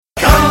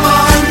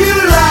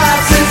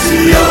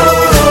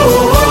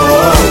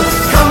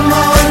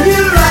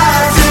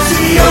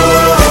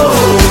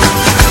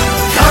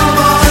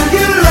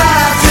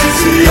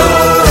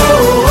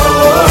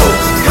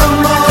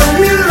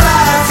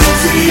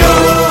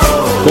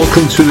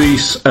Welcome to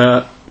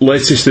the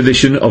latest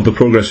edition of the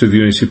Progress with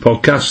Unity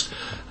podcast.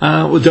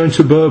 We're down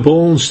to Bare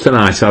Bones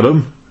tonight,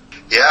 Adam.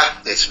 Yeah,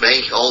 it's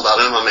me, old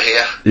Adam, I'm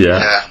here.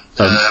 Yeah.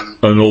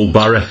 And old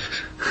Barry.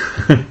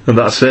 And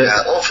that's it.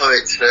 Yeah, hopefully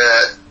it's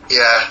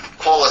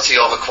quality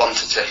over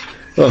quantity.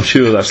 Well, I'm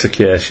sure that's the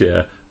case,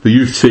 yeah. The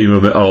youth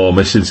team are all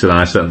missing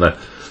tonight, aren't they?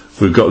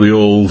 We've got the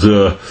old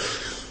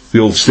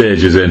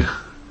stagers in.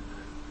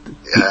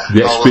 Yeah.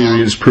 The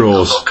experienced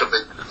pros.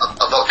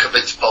 I'm not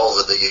convinced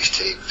Paul's in the youth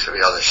team, to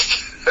be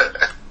honest.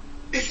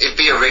 He'd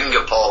be a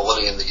ringer, Paul,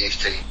 wouldn't he, in the youth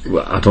team?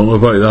 Well, I don't know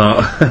about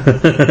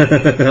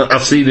that.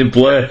 I've seen him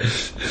play.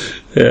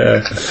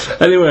 Yeah.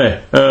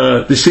 Anyway,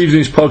 this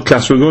evening's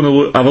podcast, we're going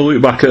to have a look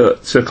back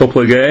at a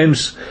couple of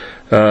games.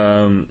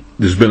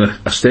 There's been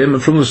a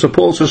statement from the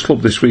supporters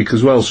club this week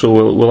as well, so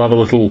we'll have a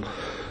little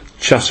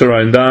chat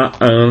around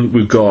that, and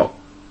we've got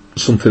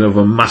something of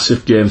a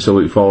massive game to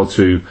look forward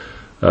to.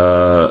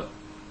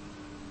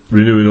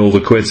 Renewing old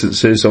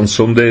acquaintances on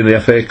Sunday in the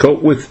FA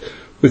Cup with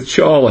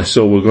Charlie,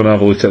 so we're going to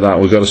have a look at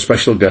that. We've got a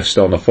special guest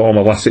on, a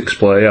former Latics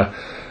player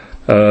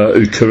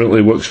who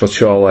currently works for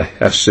Charlie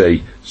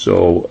FC,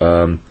 so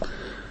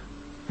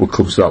we'll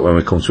come to that when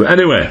we come to it.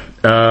 Anyway,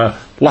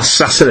 last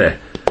Saturday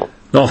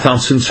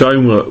Northampton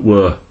Town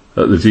were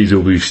at the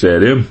DW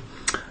Stadium,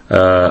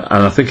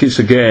 and I think it's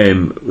a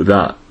game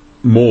that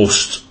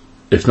most,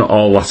 if not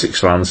all,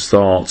 Latics fans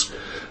thought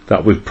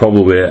that we'd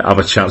probably have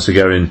a chance of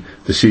getting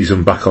the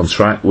season back on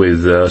track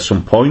with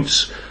some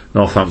points.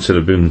 Northampton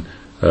have been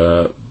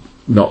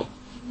not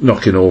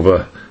knocking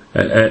over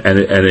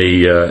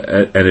any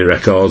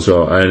records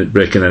or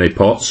breaking any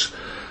pots,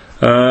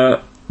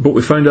 but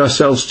we found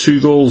ourselves 2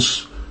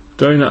 goals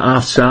down at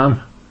half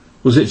time.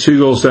 Was it 2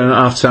 goals down at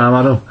half time,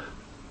 Adam?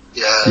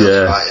 Yeah,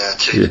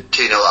 that's right, yeah.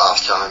 2-0 at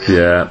half time,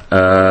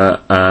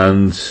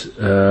 and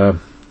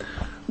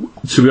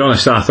to be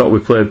honest, I thought we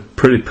played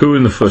pretty poor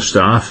in the first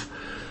half.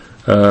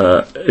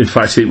 In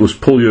fact, it was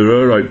pull your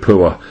hair out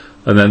poor,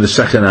 and then the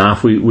second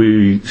half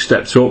we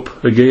stepped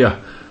up a gear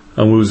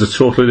and we was a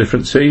totally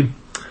different team.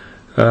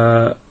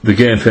 The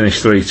game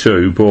finished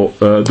 3-2, but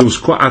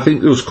I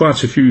think there was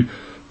quite a few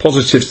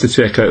positives to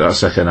take out that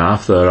second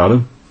half there,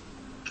 Adam.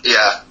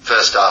 Yeah,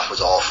 first half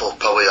was awful,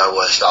 probably our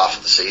worst half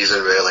of the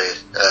season, really.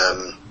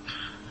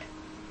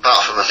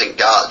 Apart from, I think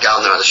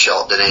Gardner had a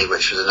shot, didn't he,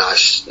 which was a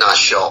nice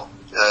shot.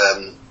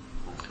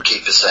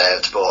 Keeper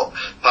saved, but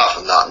apart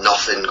from that,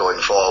 nothing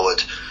going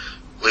forward.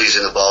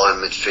 Losing the ball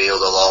in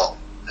midfield a lot,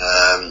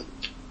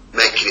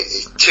 making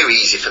it too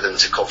easy for them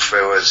to cut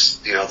through us.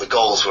 You know, the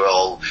goals were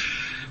all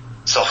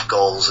soft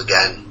goals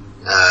again.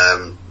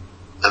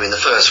 I mean, the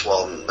first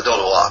one, I don't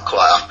know what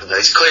quite happened there.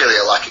 It's clearly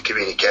a lack of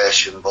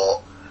communication,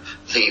 but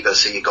I think you've got to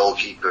see your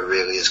goalkeeper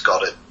really has got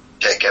to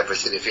take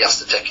everything. If he has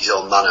to take his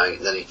own man out,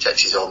 then he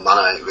takes his own man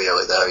out,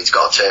 really, there. He's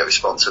got to take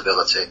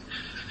responsibility.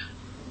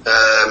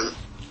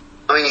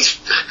 I mean,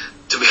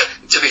 to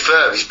be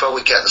fair, he's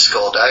probably kept the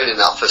score down in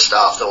that first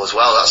half though as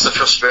well. That's the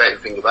frustrating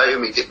thing about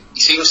him. He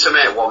seems to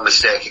make one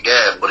mistake a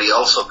game, but he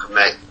also can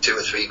make 2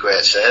 or 3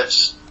 great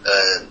saves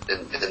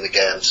in the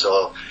game.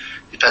 So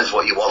it depends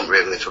what you want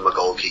really from a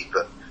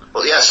goalkeeper.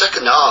 But yeah,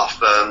 second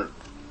half, I'm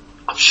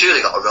sure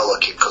they got a roller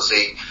kick because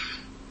the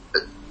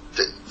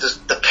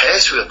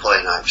pace we were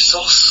playing at was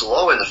so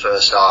slow in the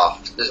first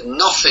half. There's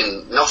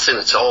nothing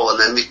at all, and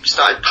then they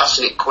started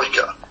passing it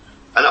quicker.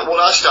 And what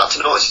I start to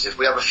notice is if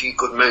we have a few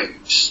good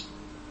moves,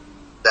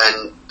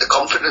 then the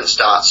confidence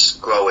starts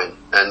growing.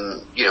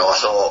 And, you know, I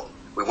thought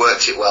we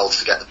worked it well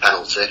to get the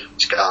penalty,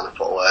 which Garner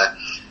put away.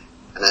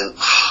 And then,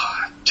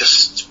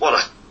 just what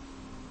a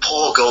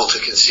poor goal to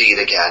concede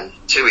again.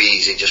 Too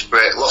easy,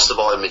 lost the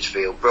ball in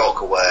midfield,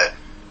 broke away.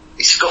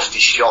 He scuffed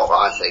his shot,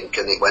 I think,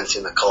 and it went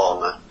in the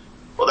corner.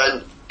 But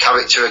then,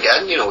 character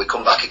again, you know, we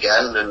come back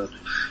again, and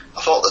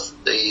I thought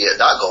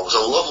that goal was a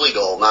lovely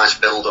goal, nice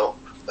build-up.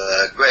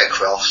 Great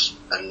cross,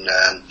 and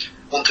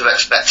wouldn't have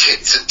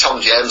expected Tom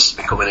James to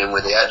be coming in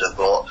with the header,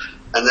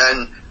 and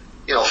then,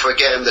 you know, for a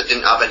game that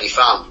didn't have any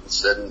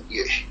fans, then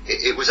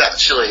it was I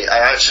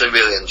actually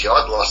really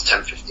enjoyed the last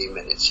 10-15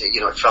 minutes. It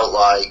felt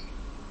like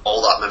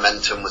all that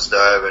momentum was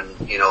there,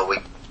 and, you know,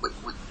 we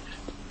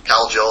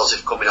Cal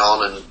Joseph coming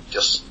on and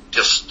just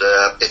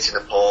hitting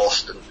the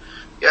post, and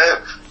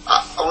yeah,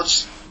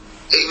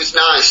 it was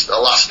nice. The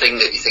last thing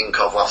that you think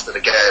of after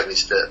the game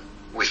is that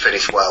we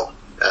finished well.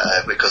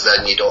 Because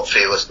then you don't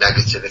feel as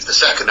negative. If the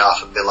second half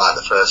had been like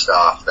the first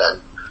half,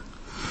 then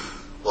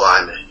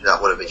blimey,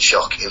 that would have been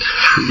shocking.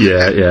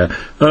 Yeah.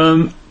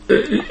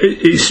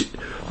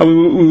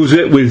 We was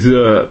hit with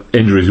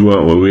injuries,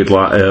 weren't we? We had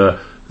like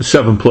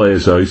 7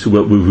 players out,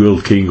 with Will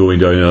Keane going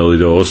down early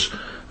doors,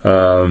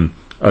 and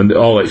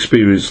all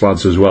experienced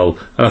lads as well.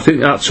 And I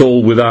think that's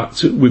all with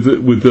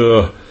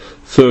the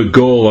third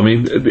goal. I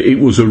mean, it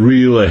was a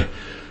really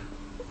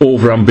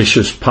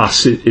over-ambitious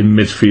pass in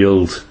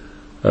midfield.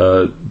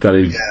 That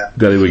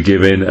he would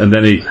give in, and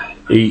then he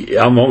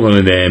I'm not going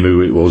to name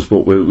who it was, but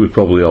we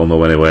probably all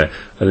know anyway,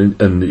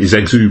 and his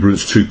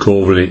exuberance took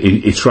over, and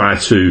he tried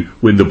to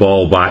win the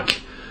ball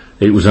back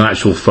it was an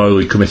actual foul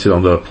he committed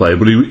on the player,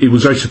 but he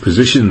was out of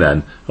position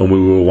then, and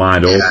we were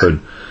wide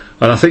open.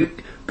 And I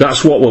think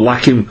that's what we're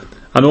lacking.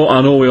 I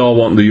know we all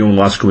want the young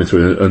lads coming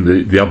through,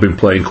 and they have been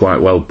playing quite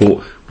well,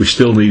 but we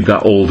still need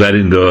that old head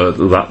in there,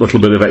 that little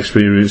bit of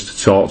experience to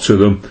talk to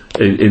them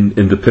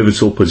in the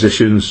pivotal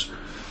positions.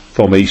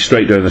 For me,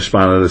 straight down the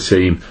spine of the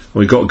team. And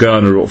we got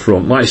Garner up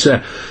front. Like I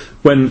say,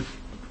 when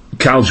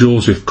Kyle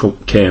Joseph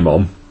came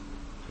on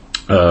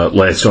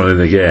later on in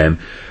the game,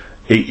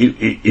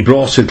 he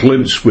brought a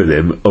glimpse with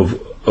him of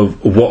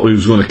what he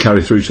was going to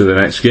carry through to the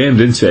next game,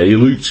 didn't he? He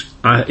looked,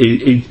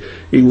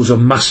 he was a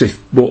massive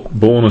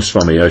bonus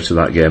for me out of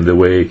that game. The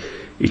way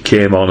he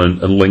came on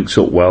and linked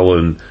up well,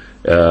 and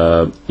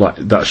like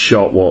that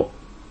shot,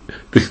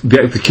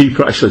 the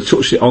keeper actually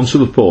touched it onto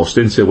the post,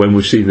 didn't he? When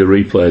we've seen the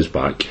replays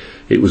back,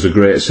 it was a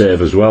great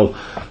save as well.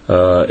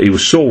 He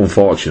was so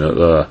unfortunate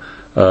there,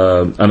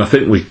 and I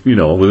think with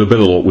a bit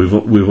of luck,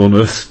 we've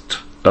unearthed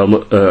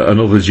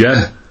another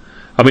gem.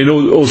 I mean,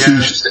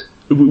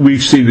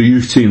 we've seen the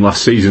youth team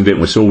last season, didn't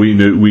we? So we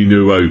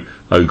knew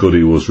how good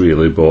he was,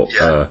 really. But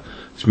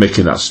it's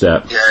making that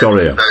step. Yeah,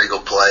 sorry, very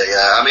good player.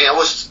 Yeah, I mean, I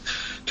was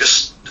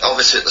just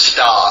obviously at the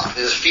start.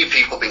 There's a few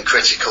people been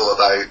critical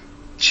about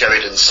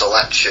Sheridan's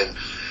selection.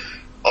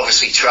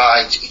 Obviously, he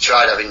tried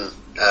having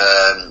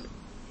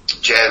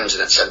James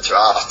in at centre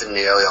half, didn't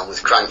he, early on,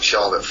 with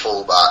Crankshaw at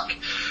full back.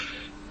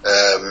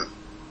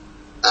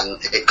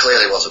 And it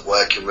clearly wasn't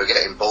working. We're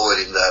getting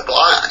bullied in there.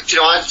 But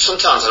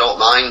sometimes I don't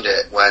mind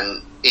it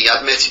when he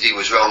admitted he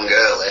was wrong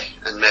early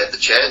and made the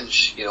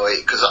change.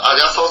 Because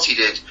I thought he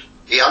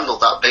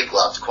handled that big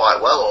lad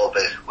quite well,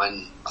 Obi.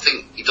 When I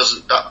think he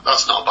doesn't.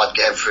 That's not a bad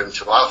game for him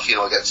to have,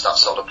 against that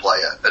sort of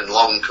player. And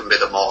Long can be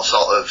the more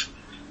sort of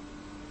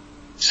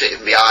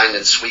sitting behind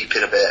and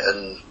sweeping a bit,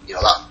 and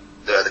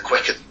the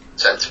quicker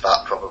centre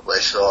back probably.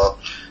 So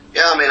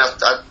yeah, I mean,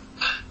 I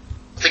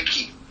think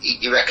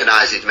he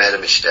recognised he'd made a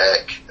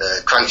mistake.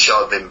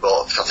 Crankshaw had been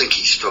booked. I think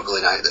he's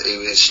struggling out there. He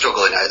was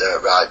struggling out there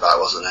at right back,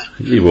 wasn't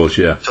he? He was,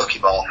 yeah. Took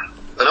him off.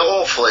 And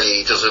hopefully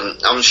he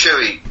doesn't. I'm sure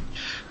he's.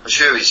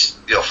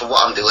 From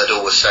what Andy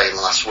Liddell was saying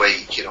last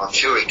week, I'm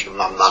sure he can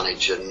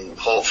manage, and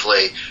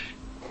hopefully,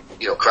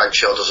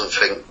 Crankshaw doesn't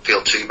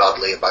feel too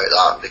badly about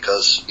that,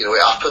 because it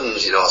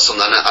happens,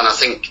 something. And I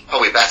think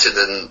probably better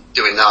than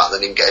doing that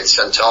than him getting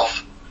sent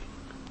off.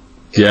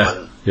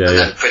 Yeah.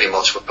 Then pretty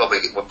much we're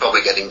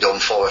probably getting done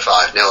 4 or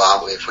 5-0,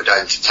 aren't we? If we're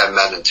down to 10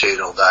 men and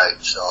 2-0 down.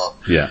 So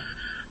yeah,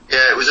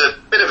 it was a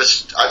bit of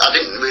I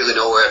didn't really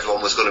know where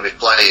everyone was going to be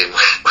playing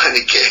when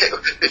it came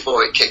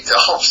before it kicked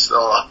off.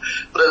 So,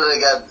 but then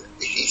again,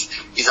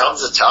 his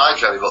hands are tied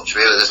very much.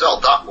 Really, there's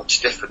not that much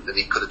different that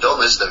he could have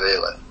done, is there?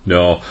 Really?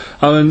 No,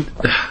 I mean,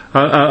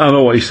 I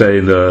know what you're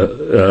saying.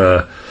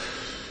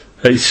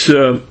 It's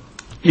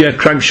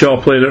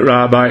Crankshaw playing at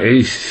right back.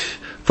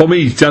 For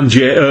me, Tom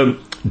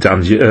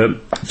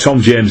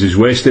James is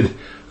wasted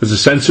as a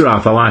centre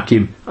half. I like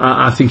him.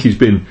 I think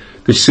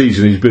this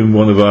season he's been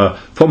one of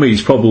for me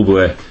he's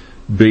probably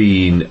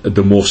been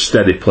the most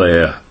steady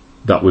player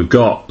that we've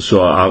got.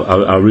 So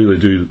I really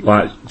do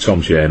like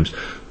Tom James,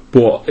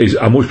 but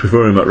I much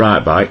prefer him at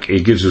right back.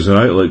 He gives us an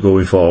outlet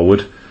going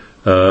forward,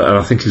 and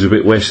I think he's a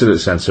bit wasted at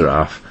centre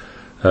half.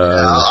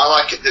 I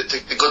like it.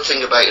 The good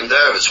thing about him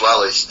there as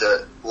well is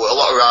that a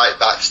lot of right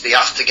backs, they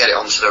have to get it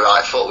onto the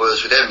right foot,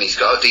 whereas with him he's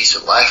got a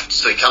decent left,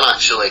 so he can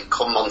actually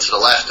come onto the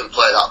left and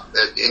play that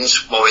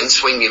more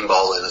in-swinging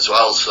ball in as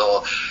well.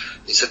 So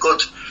it's a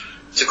good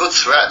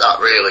threat, that,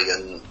 really.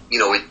 And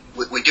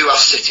we do have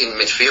sitting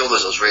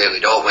midfielders, us, really,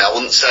 don't we? I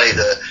wouldn't say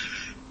that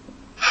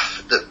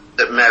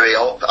Merry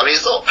I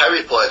thought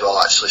Perry played well,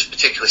 actually,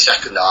 particularly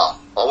second half.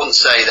 I wouldn't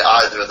say that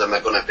either of them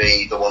are going to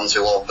be the ones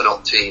who open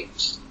up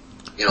teams.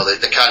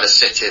 They kind of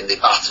sit in, they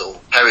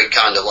battle. Perry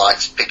kind of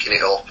likes picking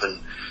it up and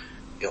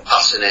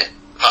passing it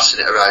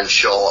around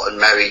short, and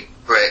Merry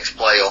breaks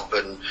play up,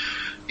 and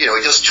he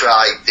does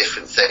try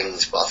different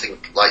things. But I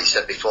think, like you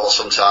said before,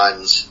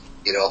 sometimes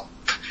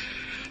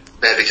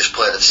maybe just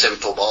play the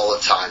simple ball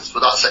at times. But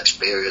that's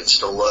experience.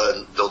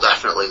 They'll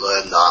definitely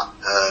learn that.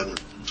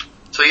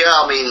 So yeah,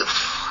 I mean,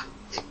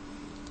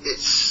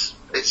 it's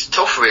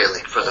tough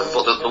really for them,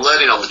 but they're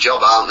learning on the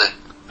job, aren't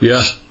they?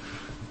 Yeah.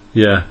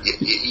 Yeah.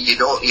 You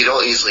don't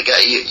usually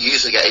get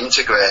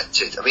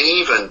integrated. I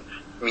mean,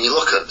 you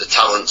look at the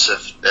talents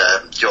of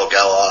Joe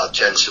Gellard,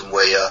 Jensen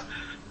Weir,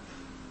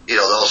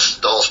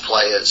 those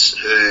players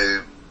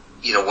who,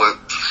 Weir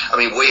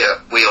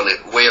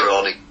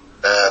only,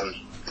 I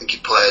think he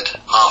played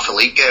half a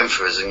league game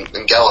for us,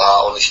 and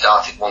Gellard only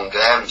started one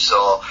game,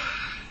 so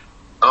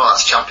I know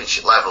that's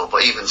championship level,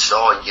 but even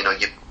so,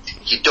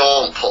 you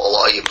don't put a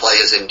lot of your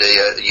players in,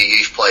 your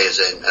youth players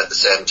in at the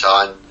same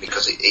time,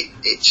 because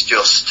it's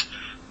just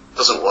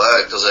doesn't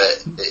work, does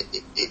it?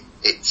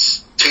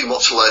 It's too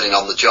much learning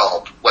on the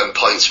job when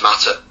points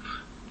matter.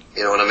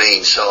 You know what I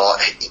mean? So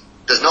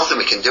there's nothing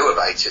we can do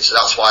about it. So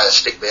that's why I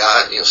stick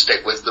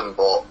with them.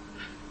 But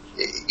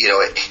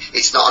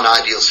it's not an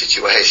ideal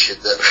situation.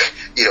 That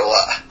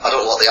I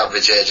don't know what the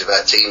average age of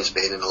our team's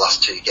been in the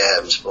last 2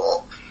 games,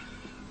 but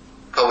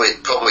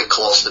probably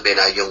close to being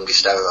our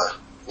youngest ever.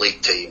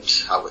 league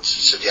teams, I would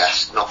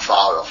suggest. Not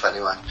far off,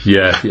 anyway.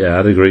 Yeah,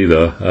 I'd agree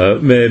though.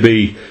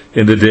 Maybe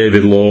in the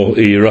David Lowe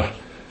era,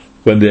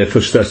 when they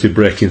first started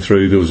breaking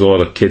through, there was a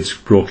lot of kids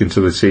broke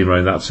into the team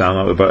around that time,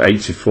 like about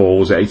 84,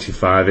 was it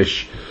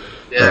 85-ish?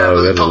 Yeah,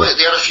 they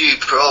had a few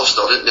pros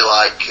though, didn't they?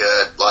 Like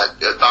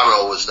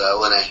Barrow was there,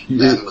 wasn't he?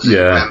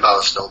 Graham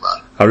Barrow still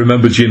there? I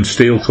remember Jim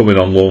Steele coming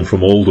on loan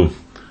from Oldham.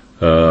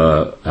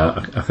 I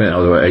think that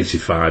was about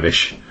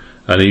 85-ish,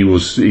 and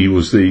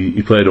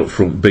he played up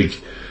front big.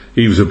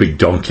 He was a big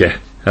donkey,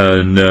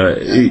 and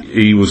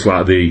he was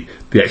like the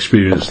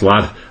experienced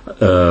lad.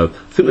 I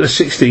think there was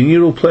a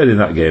 16-year-old played in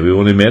that game. He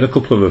only made a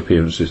couple of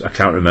appearances. I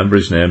can't remember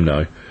his name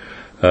now,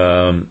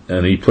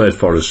 and he played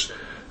for us.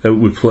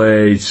 We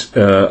played.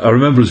 I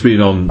remember us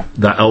being on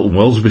that Elton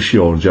Wellesby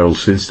show on Gerald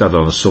Sinstad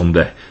on a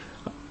Sunday.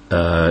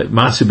 It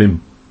might have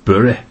been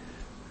Bury,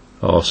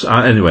 or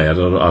anyway,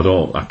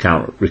 I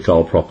can't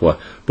recall properly.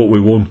 But we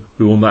won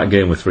that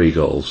game with 3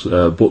 goals.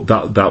 But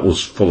that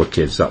was full of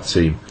kids, that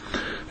team.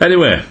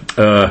 Anyway,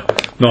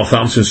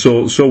 Northampton.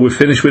 So we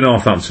finished with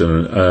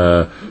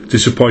Northampton.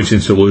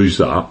 Disappointing to lose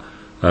that,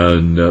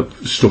 and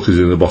stuck us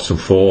in the bottom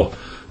 4.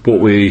 But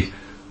we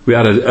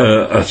had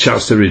a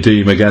chance to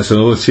redeem against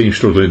another team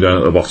struggling down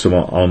at the bottom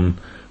on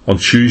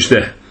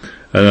Tuesday,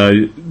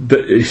 and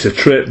it's a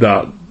trip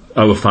that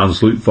our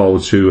fans look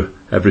forward to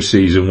every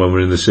season when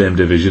we're in the same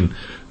division,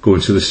 going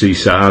to the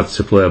seaside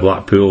to play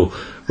Blackpool,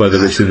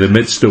 whether it's in the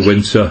midst of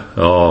winter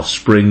or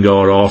spring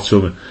or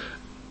autumn.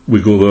 We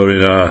go there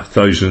in our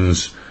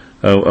thousands,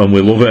 and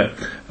we love it.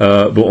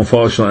 But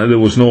unfortunately, there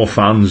was no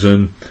fans,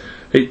 and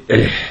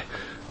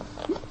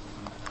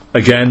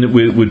again,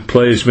 with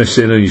players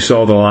missing, and you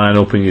saw the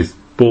line-up,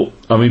 but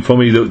I mean, for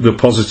me, the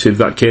positive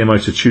that came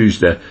out of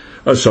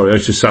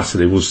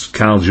Saturday was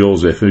Carl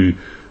Joseph, who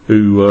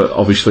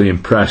obviously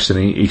impressed, and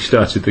he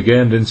started the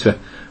game, didn't he?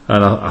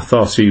 And I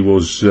thought he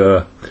was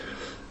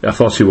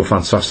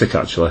fantastic.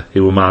 Actually, he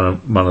was man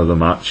of the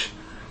match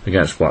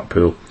against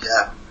Blackpool.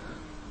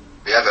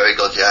 Yeah, very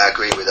good. Yeah, I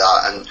agree with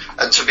that.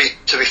 And to be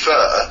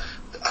fair,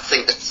 I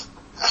think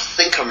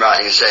I'm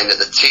right in saying that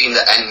the team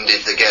that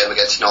ended the game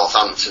against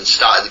Northampton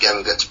started the game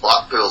against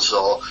Blackpool.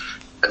 So,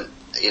 and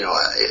you know,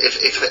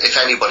 if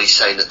anybody's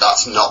saying that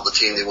that's not the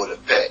team they would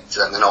have picked,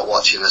 then they're not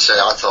watching. They say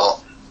I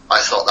thought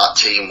that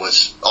team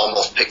was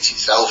almost picked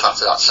itself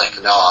after that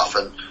second half,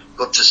 and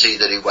good to see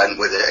that he went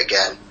with it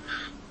again.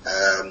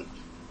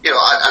 You know,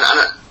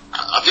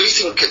 I do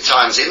think at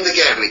times in the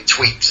game it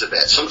tweaks a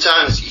bit.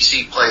 Sometimes you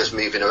see players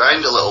moving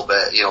around a little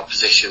bit, you know,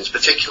 positions,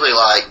 particularly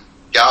like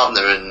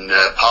Gardner and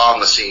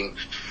Palmer seem.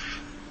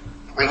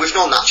 I mean, we've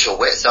no natural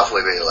width, have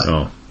we, really?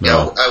 No. You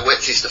know, our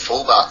width is the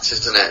fullbacks,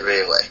 isn't it,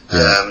 really?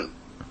 Yeah.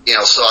 You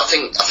know, so I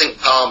think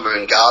Palmer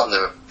and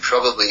Gardner are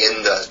probably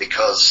in there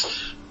because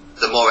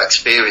they're more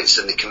experienced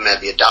and they can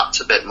maybe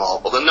adapt a bit more,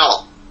 but they're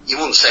not. You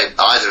wouldn't say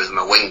either of them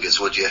are wingers,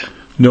 would you?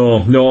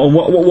 No. And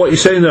what you're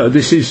saying there,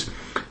 this is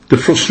the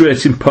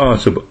frustrating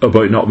part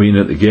about not being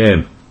at the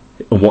game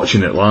and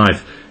watching it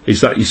live,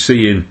 is that you're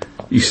seeing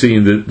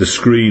the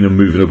screen and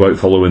moving about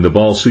following the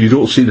ball, so you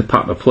don't see the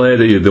pattern of play,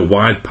 the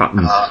wide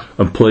pattern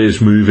and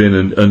players moving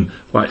and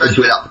like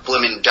that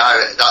blooming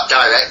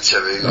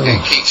director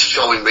who keeps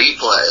showing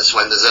replays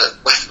when there's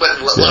when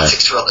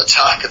Athletics are on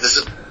attack and there's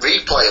a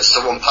replay of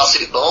someone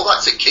passing the ball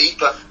back to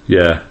keeper.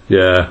 Yeah,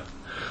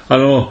 I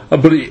know,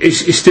 but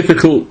it's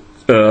difficult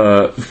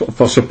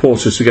for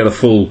supporters to get a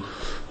full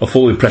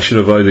impression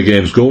of how the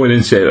game's going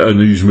into it and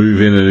who's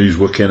moving and who's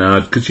working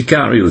hard, because you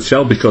can't really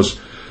tell. Because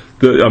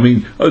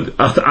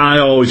I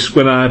always,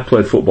 when I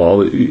played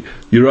football,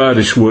 your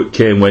hardest work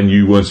came when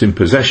you weren't in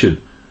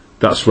possession.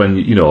 That's when,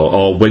 you know,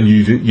 or when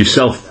you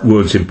yourself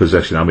weren't in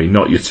possession. I mean,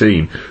 not your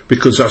team,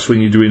 because that's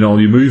when you're doing all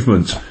your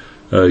movement,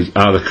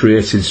 either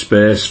creating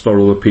space for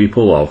other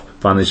people or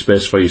finding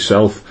space for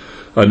yourself.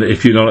 And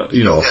if you're not,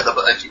 you know, if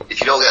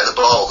you don't get the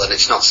ball, then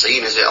it's not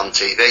seen, is it, on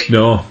TV?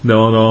 No.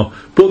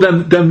 But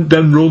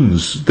then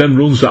runs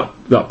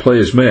that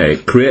players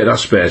make create that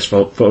space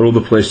for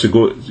other players to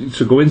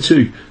go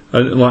into.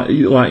 And like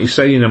you're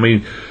saying, I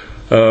mean,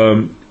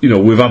 you know,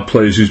 we've had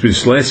players who's been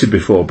slated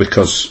before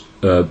because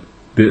they're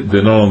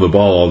not on the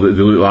ball, or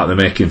they look like they're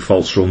making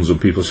false runs, and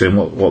people saying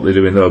what they're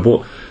doing there.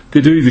 But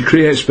they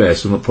create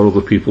space and for other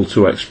people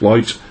to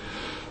exploit.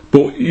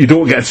 But you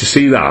don't get to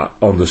see that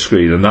on the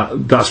screen, and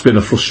that's been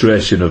a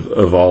frustration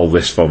of all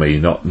this for me.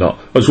 Not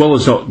as well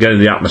as not getting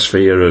the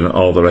atmosphere and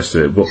all the rest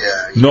of it. But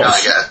you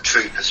can't get a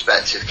true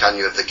perspective, can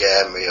you, of the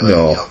game? Really?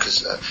 No. You know,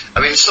 because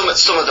I mean, some of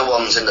the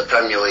ones in the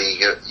Premier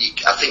League,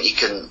 I think you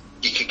can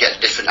get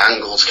different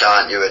angles,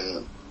 can't you,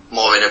 and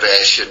more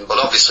innovation. But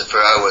obviously for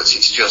ours,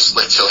 it's just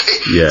literally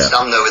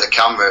stand there with a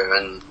camera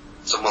and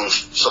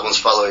someone's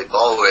following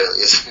ball,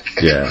 really, isn't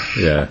it?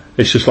 Yeah.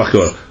 It's just like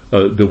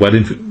the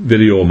wedding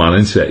video man,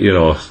 isn't it? You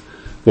know,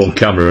 one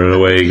camera and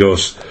away he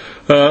goes.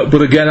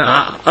 But again,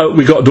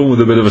 we got done with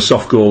a bit of a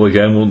soft goal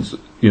again once,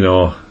 you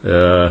know.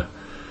 I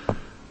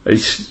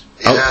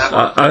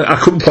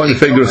couldn't point the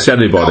finger at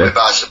anybody. Caught me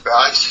by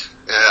surprise.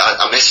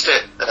 I missed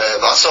it.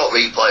 I saw a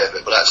replay of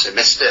it, but I actually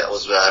missed it. I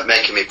was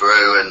making me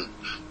brew and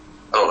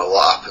I don't know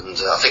what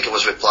happened. I think I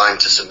was replying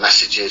to some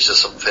messages or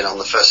something on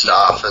the first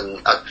half,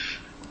 and I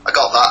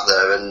got back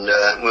there and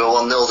we were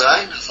 1-0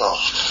 down. I thought,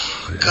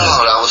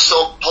 God, I was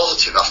so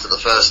positive after the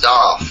first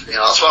half. You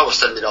know, that's why I was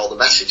sending all the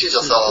messages.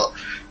 I thought,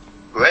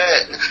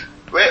 great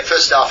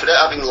first half. We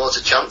didn't having loads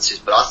of chances,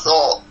 but I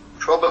thought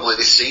probably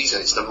this season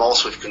it's the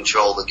most we've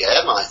controlled the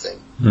game, I think.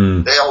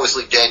 They always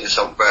leave dangerous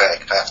on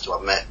break, I have to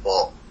admit,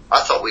 but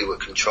I thought we were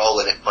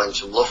controlling it, playing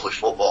some lovely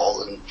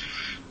football and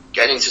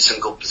getting into some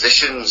good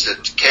positions.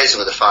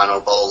 Occasionally the final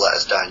ball let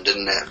us down,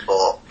 didn't it?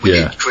 But we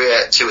did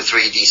create 2 or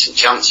 3 decent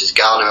chances.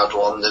 Garner had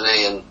one, didn't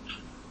he? And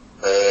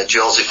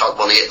Joseph had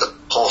one. He hit the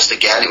post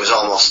again. It was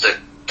almost a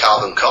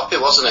carbon copy,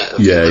 wasn't it?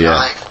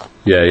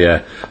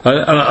 Yeah.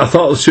 And I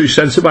thought the 2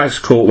 centre-backs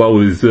caught well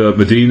with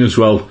Medina as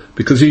well,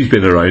 because he's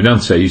been around,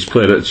 hasn't he? He's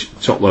played at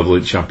top level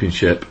in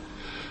Championship.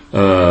 He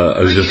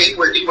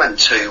went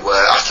to,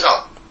 after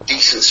that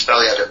decent spell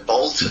he had at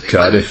Bolton,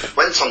 Cardiff.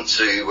 Went on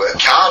to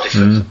Cardiff.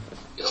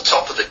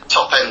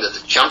 Top end of the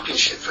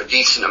Championship for a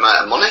decent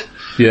amount of money.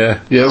 Yeah.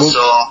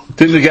 Well,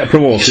 didn't they get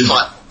promoted?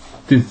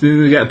 Didn't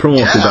they get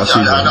promoted that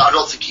season? I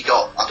don't think he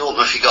got. I don't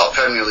know if he got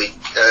Premier League.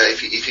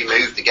 If he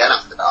moved again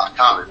after that, I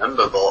can't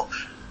remember. But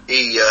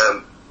he,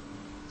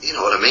 you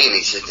know what I mean.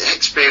 He's an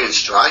experienced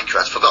striker.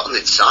 I'd forgotten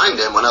they'd signed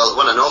him when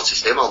I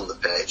noticed him on the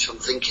page. I'm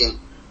thinking,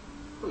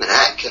 what the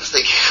heck? I'm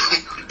thinking,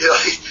 you know,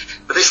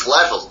 for this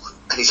level.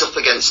 And he's up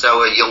against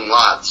our young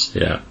lads.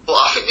 Yeah. But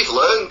I think they've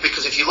learned,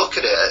 because if you look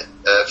at it,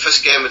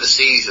 first game of the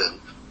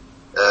season,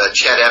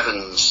 Ched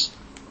Evans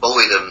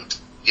bullied them.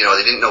 You know,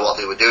 they didn't know what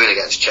they were doing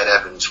against Ched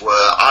Evans. Where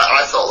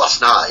I thought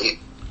last night,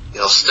 you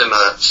know,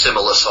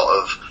 similar sort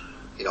of,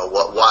 you know,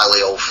 what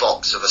wily old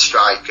fox of a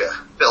striker,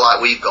 a bit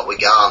like we've got with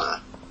Garner.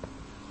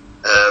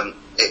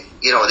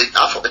 You know,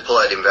 I thought they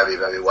played him very,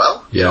 very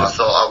well. Yeah. You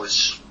know, I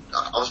was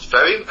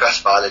very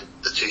impressed by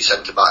the 2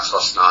 centre-backs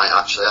last night,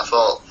 actually. I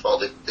thought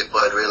they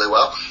played really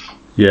well.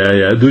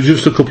 Yeah. There was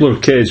just a couple of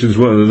occasions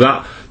where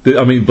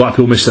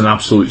Blackpool missed an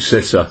absolute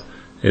sitter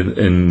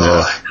in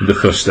the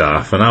first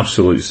half, an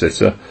absolute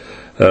sitter.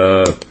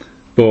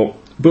 But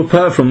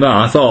apart from that,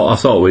 I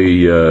thought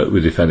we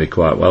defended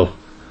quite well.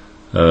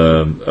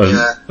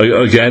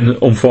 Again,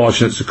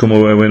 unfortunate to come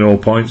away with all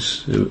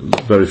points.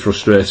 Very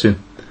frustrating.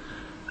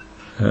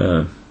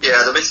 They're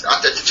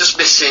just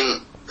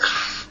missing.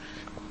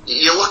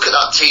 You look at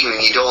that team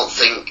and you don't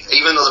think,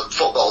 even though the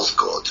football's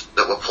good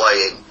that we're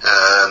playing,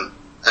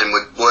 and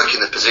we're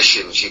working the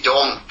positions, you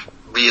don't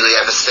really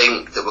ever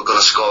think that we're going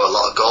to score a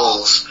lot of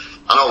goals.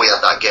 I know we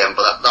had that game,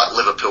 but that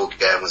Liverpool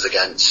game was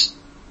against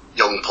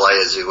young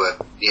players who were,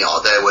 you know,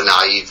 they were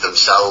naive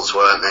themselves,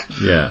 weren't they?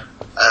 Yeah.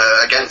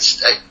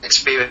 Against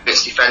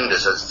experienced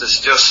defenders, there's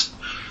just,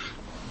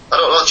 I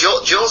don't know,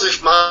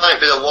 Joseph might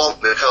be the one,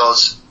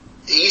 because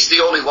he's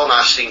the only one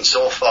I've seen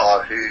so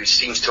far who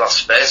seems to have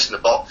space in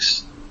the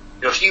box.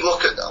 You know, if you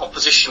look at the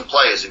opposition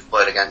players who've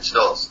played against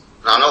us,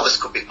 and I know this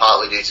could be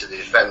partly due to the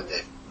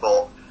defending,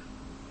 but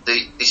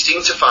they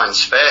seem to find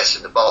space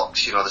in the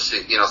box. You know,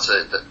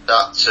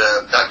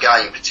 that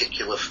guy in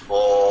particular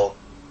for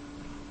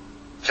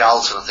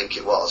Charlton, I think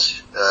it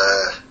was.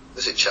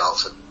 Was it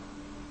Charlton?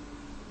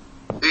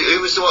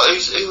 Who was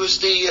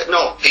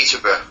the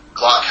Peterborough,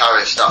 Clark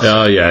Harris.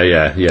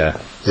 Yeah,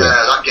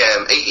 that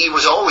game. He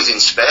was always in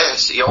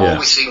space. He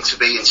always seemed to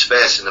be in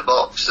space in the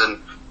box,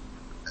 and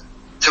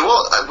to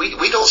what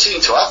we don't seem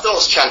to have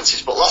those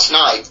chances. But last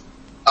night,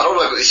 I don't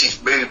know if it was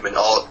his movement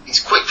or his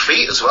quick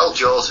feet as well,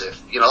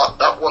 Joseph. You know,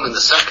 that one in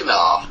the second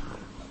half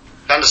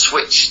kind of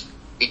switched.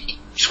 He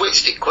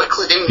switched it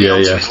quickly, didn't he,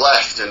 onto his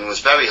left, and was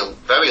very,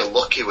 very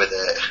unlucky with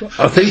it.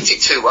 I think he hit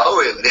it too well,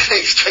 really.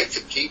 Straight to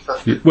the keeper.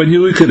 When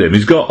you look at him,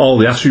 he's got all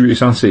the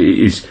attributes, hasn't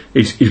he?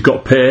 He's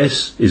got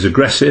pace, he's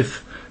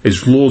aggressive,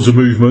 he's loads of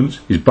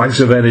movement, he's bags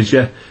of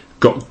energy,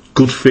 got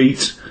good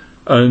feet,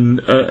 and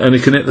he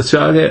can hit the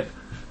target.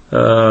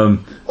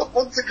 One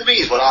thing to me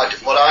is what I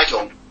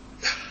don't.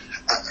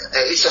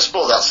 I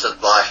suppose that's the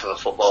life of a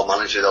football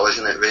manager, though,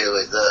 isn't it?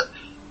 Really, that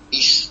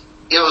he's.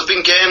 You know, there's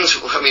been games.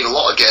 I mean, a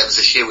lot of games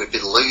this year we've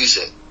been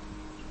losing,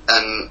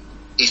 and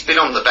he's been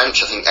on the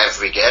bench, I think,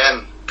 every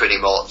game pretty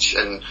much,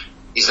 and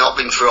he's not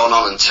been thrown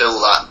on until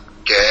that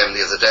game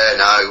the other day.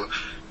 Now,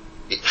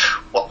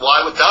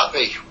 why would that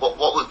be? What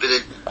would be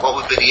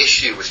the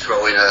issue with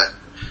throwing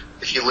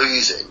if you're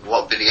losing,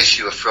 what would be the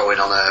issue of throwing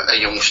on a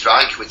young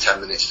striker with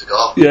 10 minutes to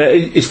go? Yeah,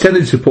 he's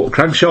tending to put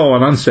Crankshaw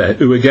on, hasn't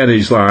he? Who again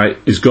is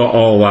he's got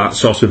all that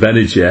sort of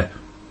energy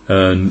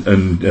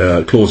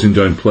and closing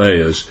down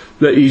players.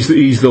 That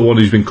he's the one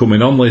who's been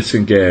coming on late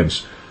in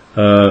games.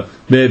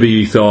 Maybe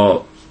he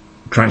thought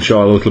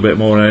Crankshaw a little bit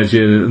more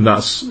energy, and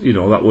that's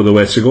that was the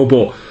way to go.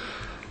 But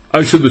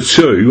out of the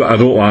two, I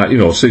don't like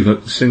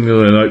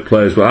singling out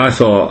players. But I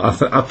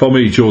thought for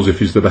me,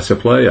 Joseph is the better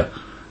player.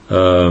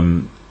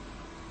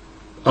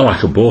 I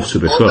like them both, to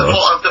be fair.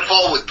 The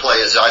forward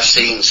players I've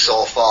seen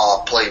so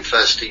far playing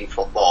first team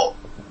football,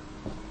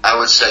 I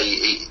would say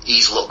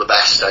he's looked the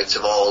best out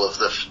of all of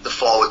the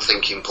forward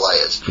thinking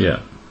players. Yeah.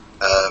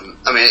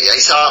 I mean,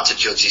 it's hard to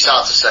judge. It's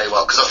hard to say.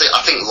 Well, because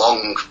I think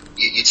Long.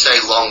 You'd say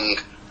Long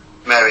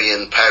Merry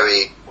and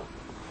Perry,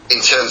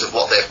 in terms of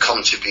what they've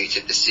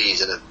contributed this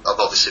season, have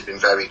obviously been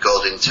very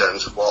good in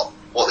terms of what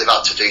they've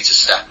had to do to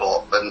step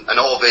up. And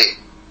albeit,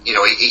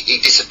 he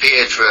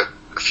disappeared for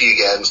a few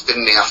games,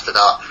 didn't he, after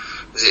that?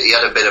 He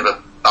had a bit of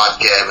a bad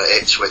game at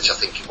Ipswich, I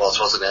think it was,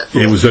 wasn't it?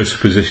 He was out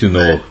of position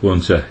though,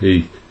 wasn't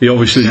he? He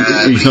obviously,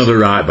 he's not a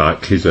right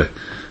back, he's a...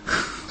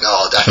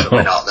 No,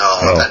 definitely not, no.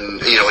 Oh.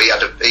 And, he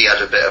had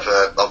a bit of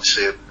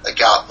obviously a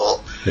gap,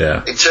 but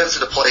in terms of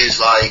the players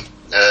like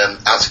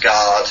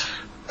Asgard,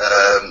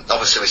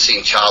 obviously we've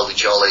seen Charlie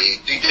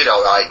Jolly, he did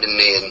alright, didn't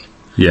he? And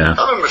I can't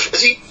remember,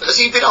 has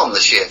he been on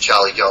this year,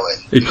 Charlie Jolly?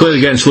 He played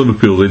against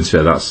Liverpool, didn't he?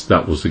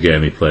 That was the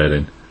game he played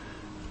in.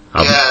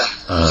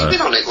 Has he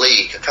been on it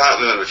league? I can't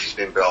remember if he's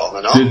been brought on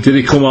or not. Did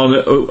he come on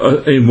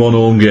in one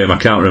home game? I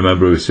can't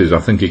remember who it is. I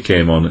think he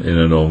came on in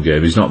an home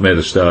game. He's not made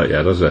a start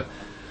yet, has he?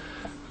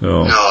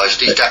 No, he's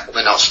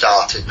definitely not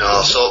started.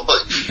 No, so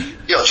but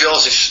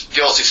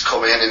Joseph's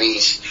come in and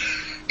he's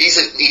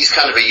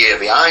kind of a year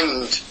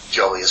behind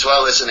Jolly as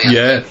well, isn't he?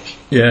 Yeah,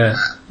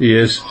 he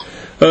is.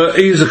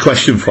 Here's a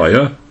question for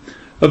you: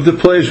 of the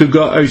players we've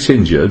got out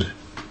injured,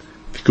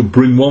 if you could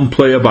bring one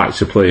player back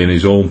to play in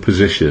his own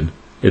position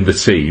in the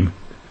team,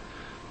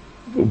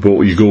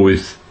 but you go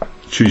with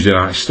Tuesday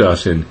night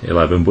starting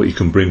 11, but you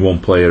can bring one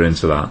player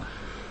into that,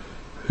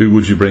 who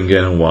would you bring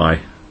in and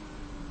why?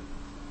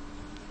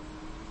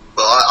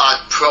 Well,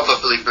 I'd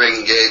probably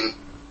bring in...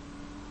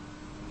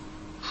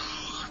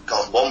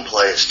 God, one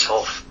player's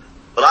tough.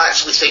 But I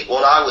actually think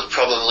what I would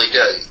probably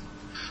do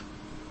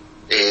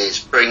is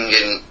bring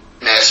in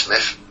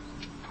Naismith,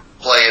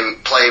 play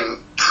him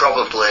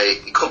probably...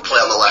 He could play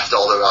on the left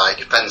or the right,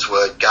 depends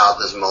where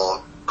Gardner's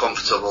more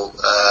comfortable.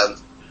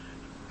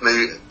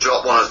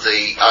 Drop one of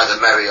the either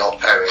Merry or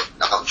Perry.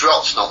 Now,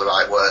 drop's not the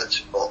right word,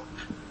 but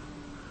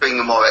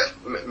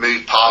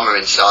move Palmer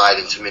inside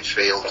into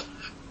midfield.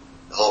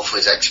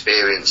 Hopefully he's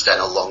experienced then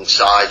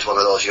alongside one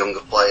of those younger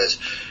players.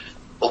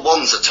 But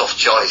one's a tough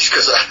choice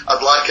because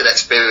I'd like an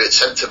experienced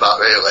centre back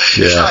really.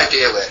 Yeah.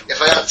 Ideally,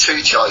 if I had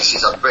two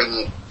choices, I'd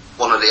bring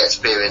one of the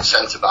experienced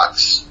centre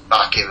backs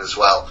back in as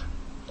well.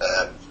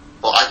 But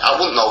I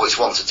wouldn't know which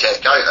one to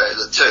take out of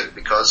the two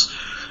because.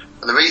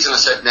 And the reason I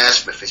said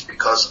Naismith is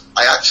because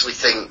I actually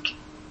think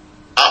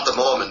at the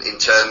moment in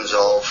terms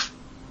of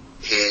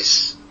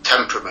his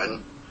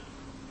temperament,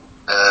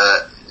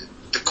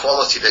 the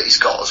quality that he's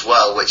got as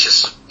well, which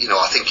is,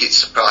 I think it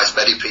surprised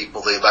many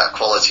people the amount of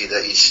quality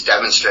that he's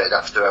demonstrated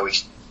after how he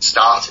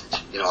started.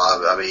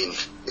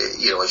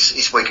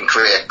 His Wigan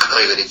career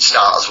clearly didn't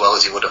start as well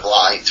as he would have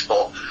liked,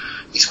 but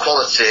his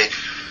quality,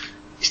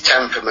 his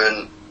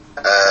temperament,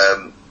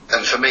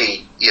 and for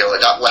me,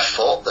 that left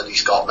foot that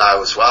he's got now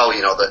as well,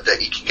 that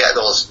he can get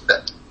those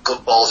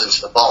good balls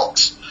into the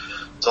box.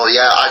 So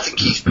yeah, I think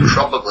he's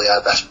probably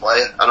our best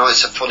player. I know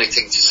it's a funny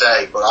thing to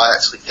say, but I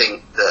actually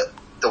think that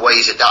the way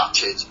he's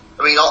adapted,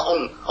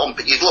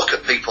 you'd look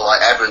at people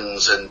like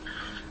Evans and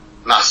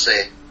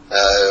Massey,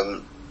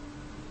 and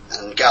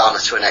Garner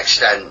to an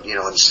extent,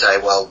 and say,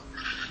 well,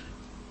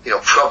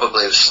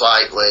 probably have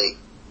slightly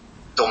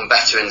done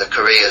better in their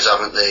careers,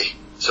 haven't they?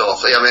 So,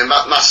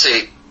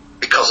 Massey,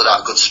 because of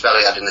that good spell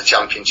he had in the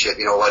Championship,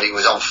 when he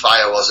was on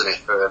fire, wasn't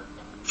he, for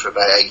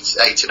about 8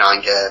 to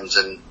 9 games,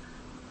 and,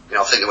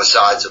 I think there were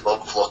sides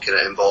above looking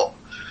at him, but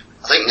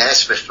I think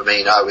Naismith for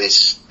me now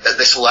is, at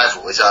this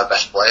level, is our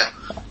best player.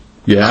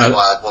 Yeah, that's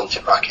why I'd want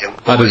him back in.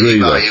 I'd agree.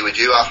 Who would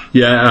you have?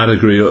 Yeah, I'd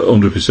agree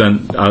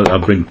 100%.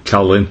 I'd bring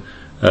Cal in,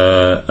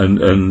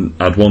 and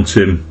I'd want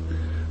him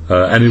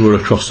anywhere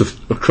across,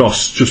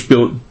 just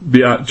like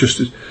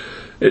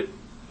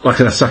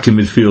an attacking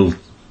midfield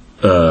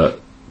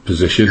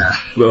position,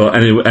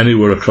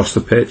 anywhere across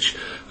the pitch.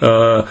 What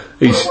about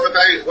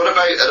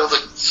another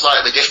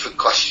slightly different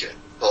question?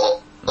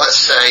 But let's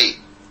say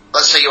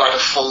you had a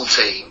full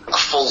team, a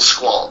full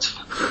squad.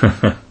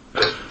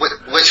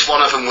 Which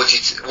one of them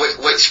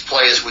which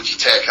players would you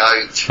take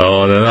out?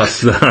 Oh no,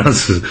 that's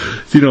that's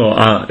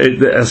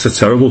a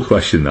terrible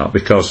question, that,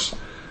 because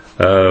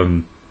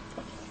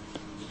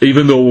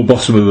even though we're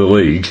bottom of the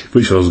league,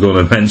 which I was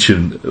going to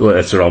mention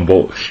later on,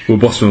 but we're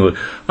bottom of the league,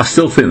 I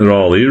still think they're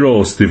all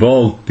heroes. They've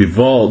all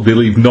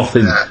believe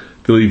nothing. Yeah.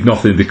 Believe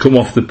nothing. They come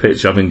off the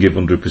pitch having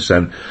given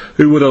 100%.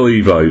 Who would I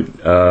leave out?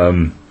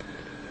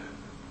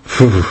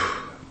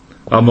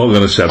 I'm not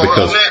going to say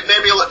because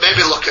maybe look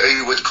at who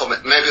you would come.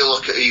 Maybe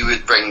look at who you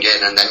would bring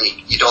in, and then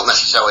you don't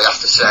necessarily have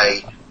to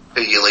say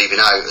who you're leaving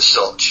out as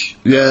such.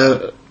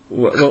 Yeah,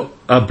 well,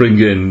 I'd bring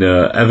in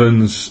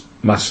Evans,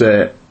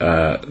 Massey,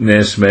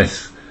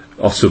 Naismith,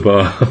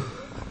 Otterbar.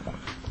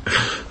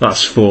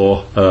 That's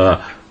 4.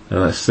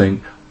 Let's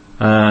think.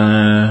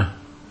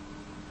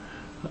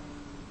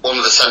 One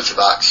of the centre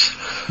backs.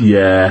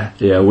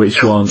 Yeah.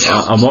 Which one?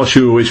 I'm not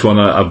sure which one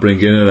I'd bring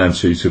in of them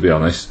two, to be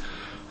honest.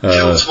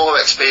 Tilt's more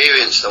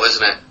experienced though,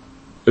 isn't it?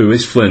 Who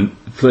is Flint?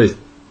 Tilt's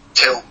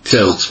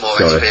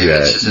more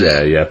experienced, isn't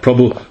it? Yeah.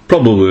 Probably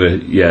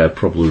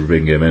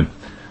bring him in.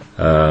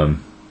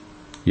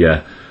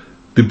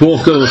 They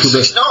both got a little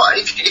bit. It's not.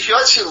 If you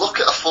actually look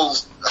at a full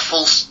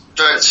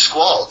strength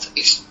squad,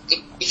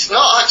 it's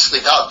not actually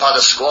that bad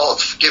a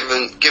squad,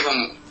 given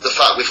the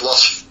fact we've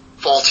lost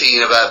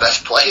 14 of our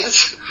best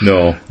players.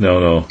 No.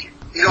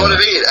 You know what I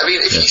mean? I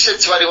mean, if you said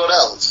to anyone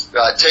else,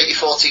 right, take your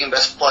 14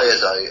 best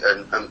players out,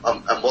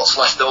 and what's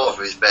left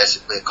over is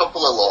basically a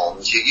couple of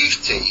loans, your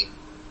youth team,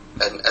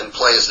 and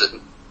players that,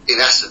 in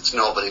essence,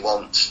 nobody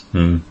wants.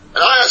 And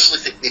I actually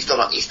think he's done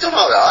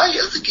all right.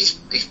 I think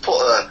he's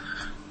put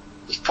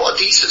a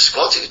decent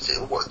squad.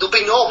 There'll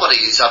be nobody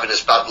who's having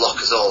as bad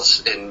luck as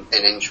us in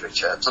injury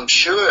terms. I'm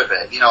sure of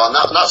it. You know,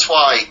 and that's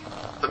why,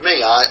 for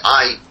me,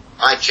 I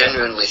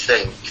genuinely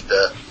think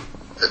that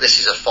this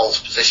is a false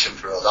position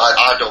for us.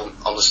 I don't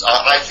honestly.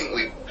 I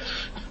think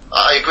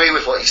I agree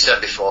with what you said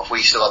before. If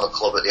we still have a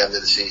club at the end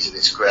of the season,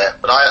 it's great.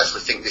 But I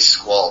actually think this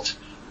squad,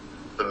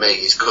 for me,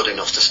 is good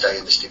enough to stay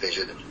in this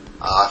division.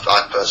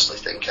 I personally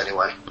think,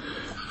 anyway.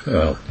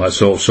 Well, let's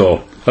hope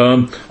so.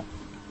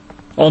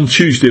 On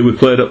Tuesday we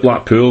played at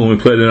Blackpool, and we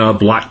played in our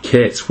black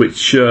kit,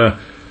 which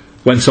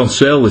went on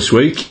sale this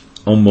week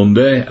on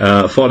Monday.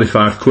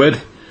 £45.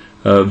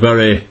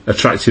 Very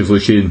attractive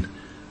looking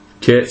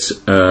kit.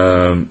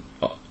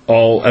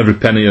 Every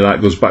penny of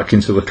that goes back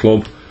into the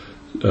club.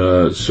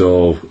 I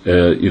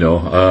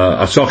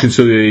was talking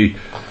to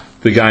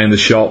the guy in the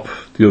shop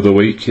the other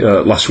week,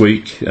 last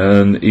week,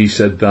 and he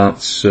said that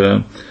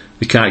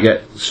they can't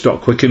get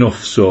stock quick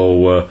enough,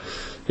 so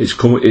they're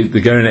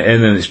getting it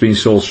in and it's being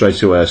sold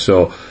straight away.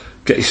 So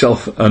get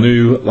yourself a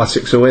new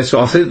Latics away. So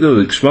I think they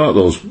look smart,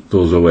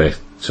 those away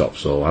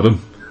tops, though, Adam.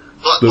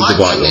 Black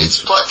tends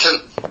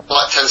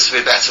to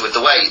be better with the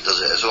weight, does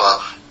it, as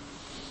well?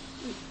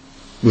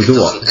 With the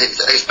what?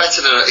 It's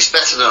better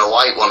than a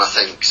white one, I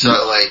think.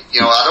 Certainly,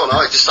 I don't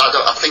know. I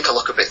think I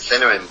look a bit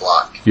thinner in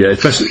black. Yeah,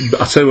 it's better.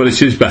 I tell you what, it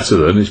is better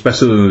than. It's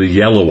better than the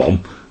yellow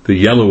one, the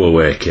yellow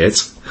away kit.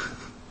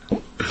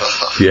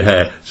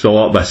 Yeah, it's a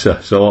lot better.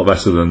 It's a lot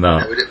better than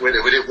that. Yeah, we didn't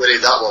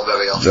that one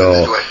very often,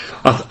 did we?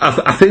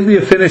 I think the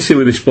affinity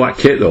with this black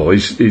kit, though,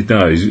 is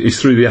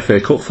through the FA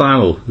Cup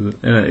final.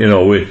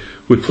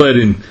 We played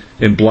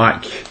in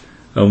black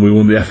and we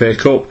won the FA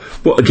Cup.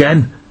 But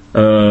again,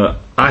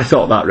 I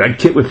thought that red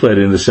kit we played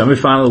in the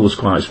semi-final was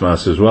quite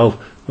smart as well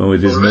when we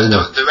did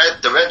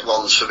the red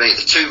ones for me,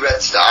 the two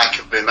reds that I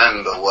can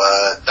remember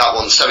were that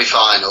one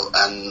semi-final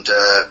and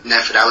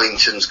Nathan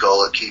Ellington's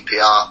goal at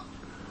QPR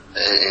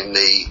in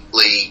the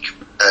league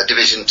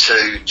Division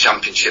 2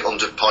 Championship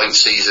 100-point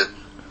season,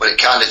 when it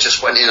kind of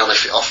just went in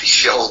off his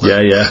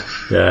shoulder. Yeah.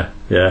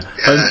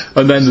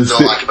 And then there's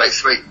like about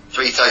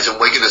 3,000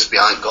 Wiganers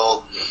behind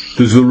goal.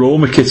 There's the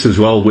Roma kit as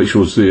well, which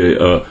was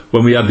the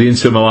when we had the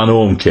Inter Milan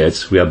home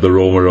kit, we had the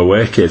Roma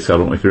away kit. I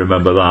don't know if you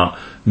remember that.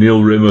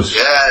 Neil Rimmer's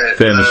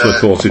famously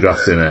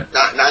photographed in it.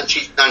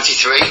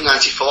 93,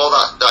 94,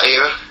 that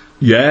era.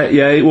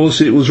 Yeah, it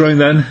was around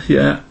then.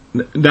 Yeah.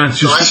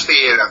 Gillespie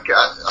era.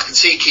 I can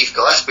see Keith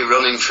Gillespie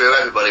running through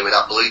everybody with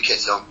that blue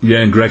kit on. Yeah,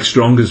 and Greg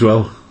Strong as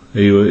well.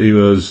 He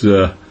was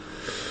the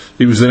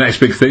next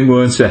big thing,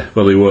 weren't he?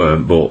 Well, he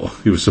weren't, but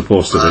he was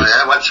supposed to be.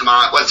 Yeah, went to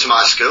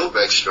my school,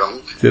 Greg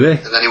Strong. Did he?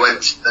 And then he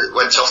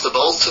went off to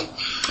Bolton.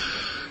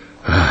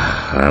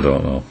 I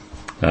don't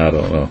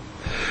know.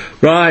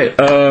 Right,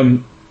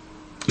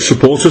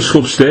 supporters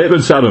club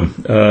statements, Adam.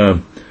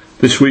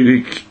 This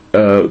week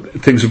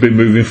things have been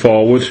moving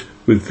forward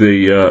with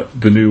the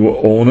new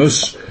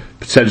owners,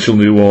 potential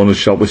new owners,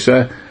 shall we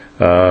say.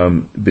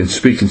 Been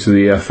speaking to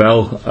the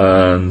EFL,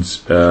 and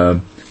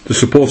the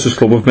supporters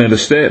club have made a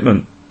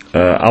statement.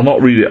 I'll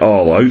not read it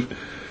all out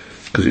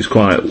because it's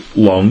quite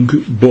long,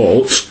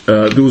 but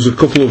there was a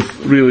couple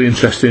of really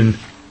interesting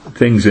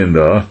things in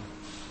there.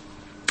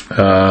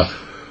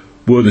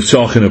 Where they're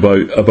talking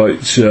about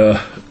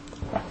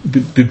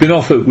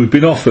we've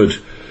been offered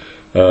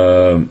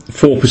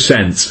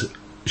 4%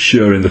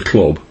 share in the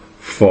club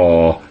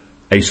for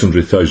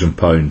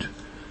 £800,000,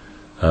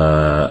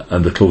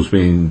 and the club's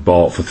being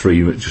bought for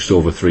just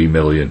over £3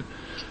 million.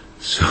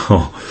 So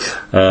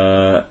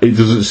it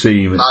doesn't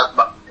seem.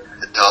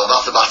 No,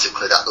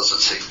 mathematically that doesn't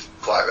seem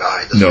quite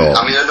right. No.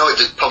 I mean, I know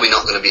it's probably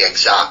not going to be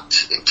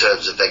exact in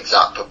terms of the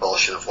exact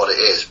proportion of what it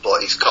is,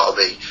 but it's got to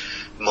be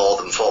more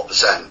than 4%,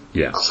 hasn't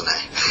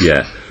it?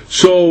 Yeah.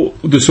 So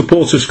the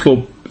supporters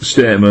club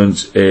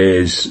statement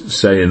is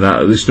saying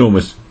that at this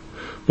moment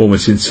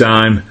in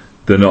time,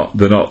 they're not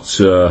going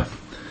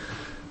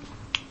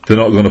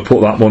to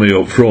put that money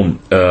up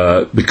front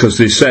because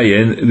they're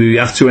saying they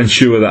have to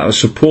ensure that the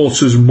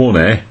supporters'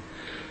 money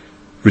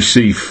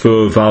receive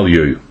fair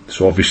value.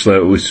 So obviously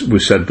we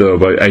said there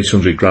about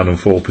 800 grand and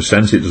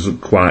 4%. It doesn't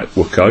quite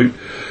work out.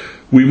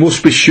 We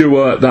must be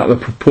sure that the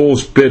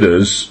proposed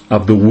bidders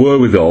have the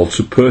wherewithal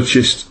to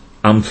purchase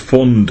and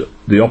fund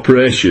the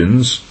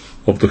operations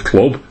of the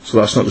club. So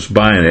that's not just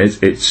buying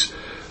it, it's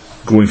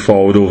going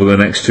forward over the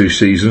next 2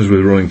 seasons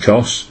with running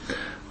costs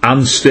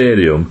and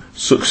stadium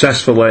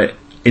successfully,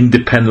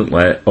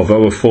 independently of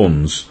our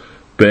funds,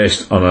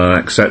 based on an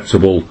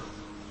acceptable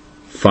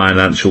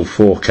financial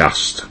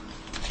forecast.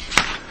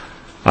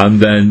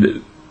 And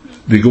then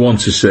they go on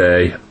to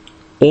say,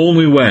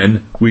 only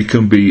when we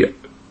can be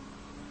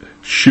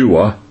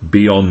sure,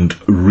 beyond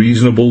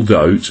reasonable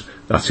doubt,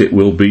 that it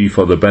will be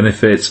for the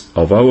benefit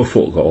of our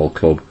football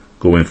club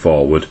going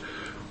forward,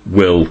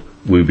 will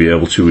we be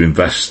able to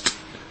invest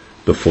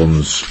the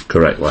funds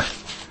correctly.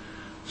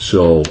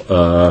 So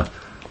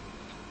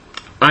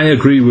I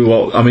agree with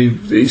what, I mean,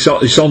 it's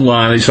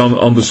online, it's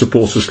on the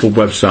Supporters Club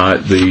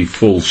website, the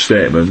full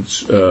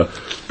statement,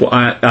 but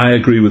I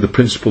agree with the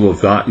principle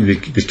of that.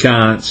 They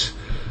can't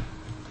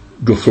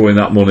go throwing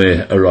that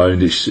money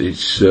around. It's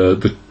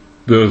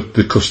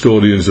the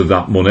custodians of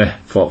that money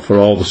for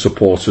all the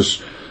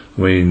supporters.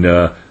 I mean,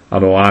 I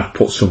know I've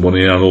put some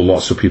money in, I know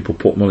lots of people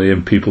put money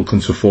in, people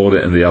couldn't afford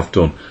it, and they have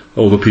done.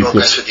 Other people.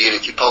 Progress with the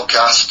Unity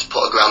podcast,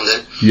 put £1,000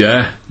 in.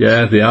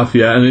 Yeah, they have,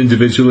 and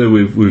individually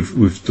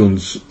we've done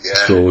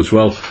so as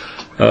well.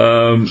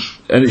 And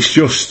it's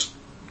just,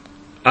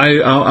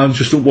 I'm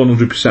just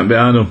 100%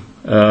 behind them.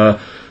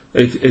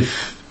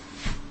 If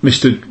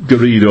Mr.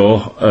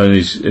 Garrido and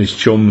his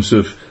chums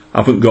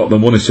haven't got the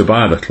money to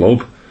buy the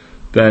club,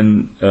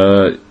 then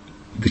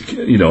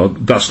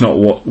that's not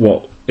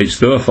what it's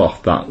there for.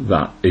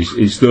 That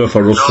it's there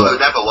for us. No, it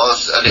never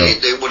was, and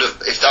it would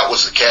have. If that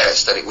was the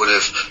case, then it would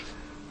have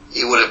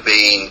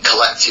been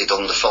collected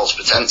under false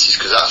pretences,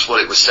 because that's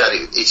what it was said.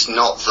 It's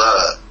not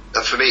there.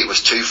 And for me, it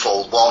was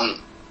twofold: one,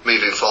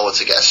 moving forward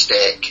to get a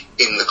stake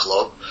in the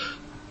club,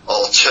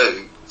 or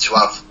two, to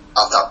have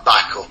that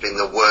backup in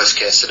the worst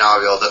case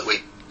scenario that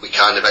we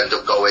kind of end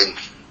up going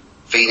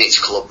Phoenix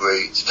Club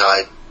route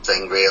type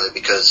thing, really,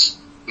 because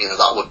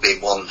that would be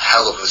one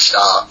hell of a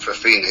start for a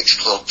Phoenix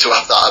Club to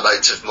have that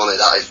amount of money.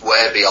 That is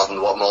way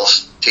beyond what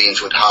most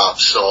teams would have.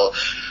 So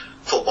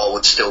football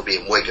would still be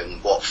in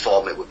Wigan. What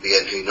form it would be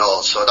in, who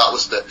knows? So that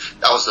was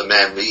the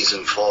main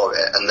reason for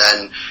it. And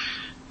then,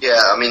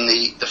 I mean,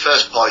 the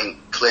first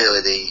point,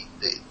 clearly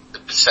the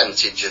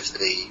percentage of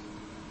the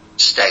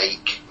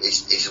stake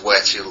is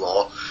way too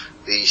low.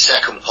 The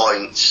second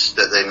point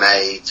that they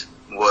made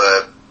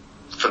were,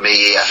 for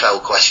me,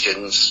 EFL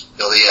questions.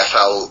 The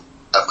EFL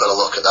have got to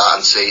look at that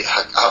and see,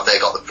 have they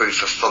got the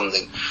proof of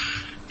funding?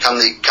 Can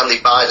they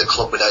buy the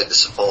club without the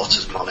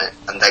supporters' money,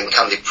 and then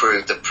can they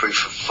prove the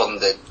proof of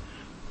funding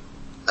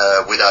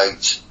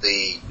without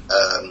the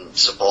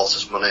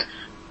supporters' money?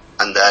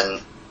 And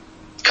then,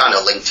 kind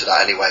of linked to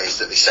that anyway, is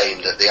that they're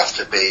saying that they have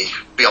to be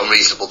beyond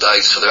reasonable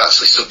doubt, so they're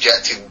actually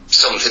subjecting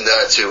something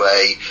there to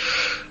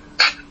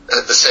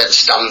the same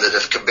standard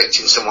of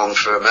convicting someone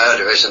for a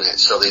murder, isn't it?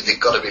 So they've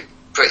got to be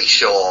pretty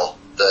sure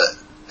that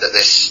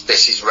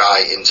this is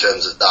right in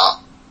terms of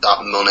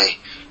that money.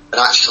 And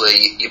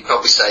actually, you'd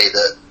probably say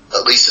that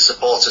at least the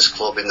supporters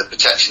club, in the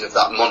protection of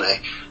that money,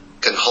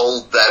 can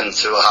hold them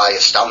to a higher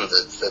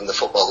standard than the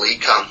Football League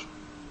can.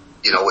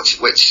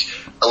 Which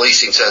at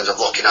least in terms of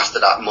looking after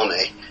that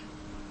money,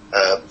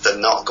 they're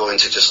not going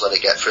to just let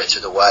it get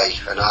frittered away.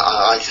 And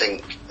I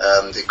think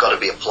they've got to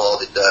be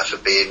applauded there for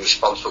being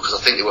responsible,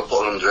 because I think they were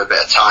put under a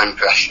bit of time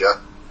pressure.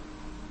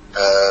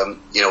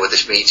 With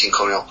this meeting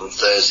coming up on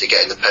Thursday,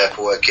 getting the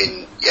paperwork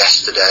in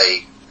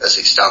yesterday as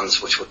it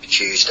stands, which would be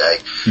Tuesday.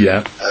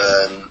 Yeah.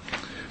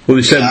 Well,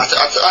 they said.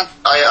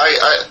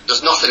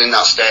 There's nothing in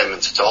that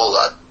statement at all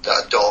that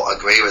I don't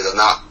agree with, and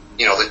that.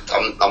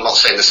 I'm not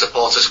saying the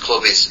supporters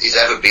club is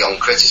ever beyond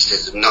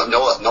criticism.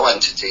 No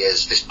entity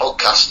is. This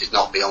podcast is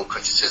not beyond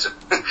criticism.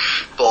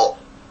 But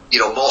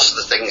most of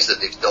the things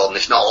that they've done,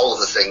 if not all of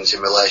the things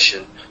in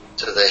relation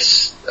to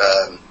this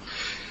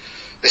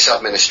this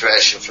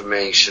administration, for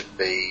me, should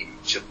be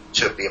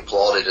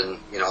applauded. And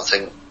I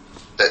think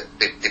that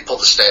they put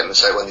the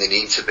statements out when they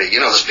need to be.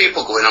 There's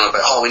people going on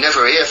about, we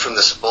never hear from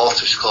the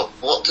supporters club.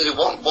 What do they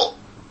want? What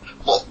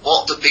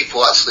do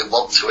people actually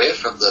want to hear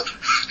from them?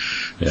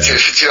 Yeah. Do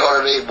you know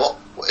what I mean? What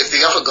if they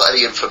haven't got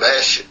any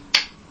information?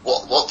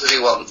 What do they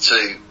want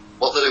to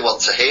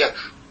hear?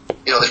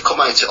 They've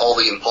come out at all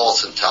the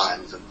important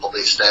times and put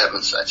these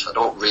statements out. So I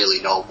don't really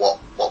know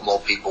what more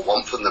people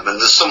want from them. And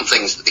there's some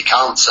things that they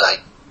can't say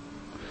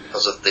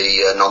because of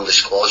the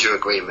non-disclosure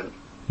agreement.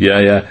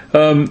 Yeah.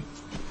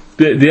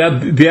 They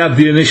had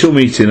the initial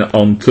meeting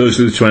on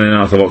Thursday the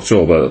 29th of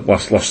October,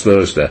 last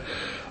Thursday,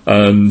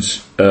 and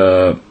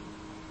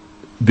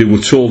they were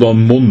told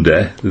on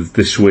Monday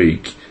this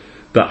week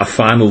that a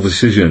final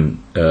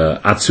decision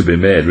had to be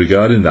made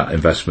regarding that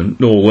investment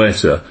no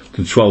later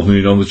than 12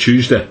 noon on the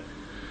Tuesday.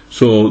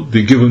 So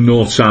they give them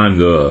no time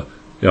there.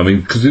 I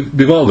mean, because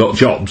they've all got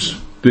jobs.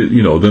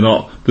 They're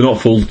not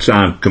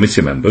full-time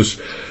committee members.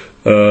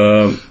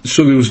 So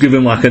they was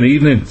given like an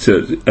evening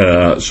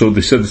to. So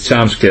they said the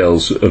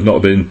timescales have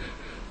not been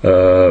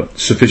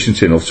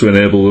sufficient enough to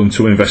enable them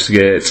to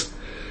investigate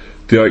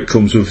the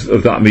outcomes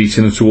of that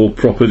meeting and to hold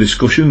proper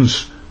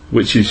discussions,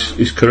 which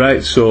is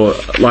correct. So,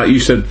 like you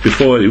said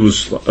before, it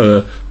was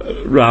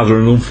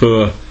rather an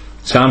unfair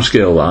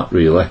timescale, that,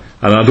 really.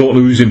 And I don't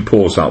know who's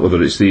imposed that,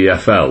 whether it's the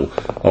EFL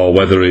or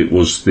whether it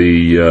was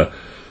the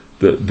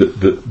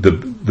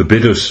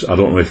bidders. I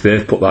don't know if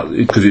they've put that,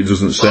 because it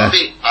doesn't say. Well,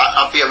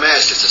 I'd be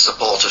amazed if the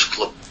supporters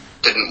club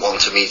didn't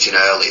want a meeting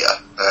earlier,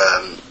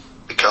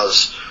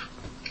 because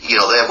they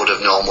would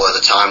have known where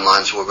the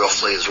timelines were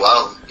roughly as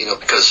well.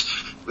 Because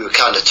we were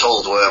kind of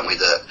told, weren't we,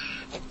 that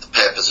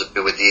papers would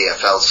be with the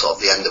EFL sort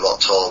of the end of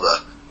October.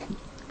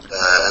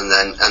 And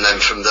then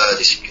from there,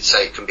 you could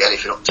say it can be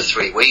anything up to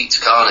 3 weeks,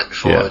 can't it,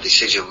 before a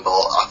decision? But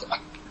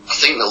I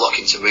think they're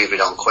looking to move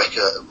it on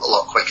a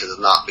lot quicker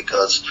than that,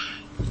 because,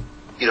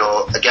 you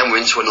know, again, we're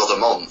into another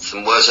month,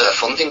 and where's their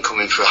funding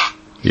coming from?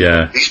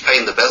 Yeah. Who's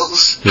paying the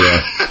bills?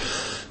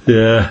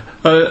 Yeah.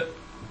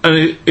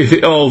 And if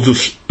it all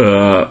just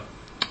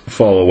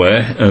fall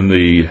away, and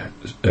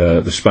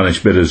the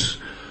Spanish bidders,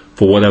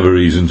 for whatever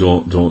reason,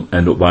 don't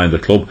end up buying the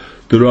club,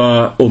 there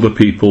are other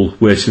people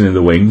waiting in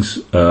the wings.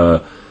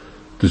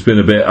 There's been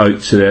a bit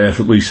out today.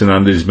 Lisa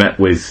Hernandez met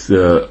with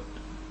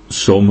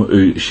some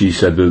who she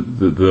said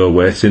that they're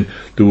waiting.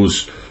 There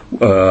was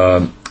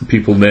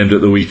people named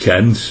at the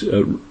weekend.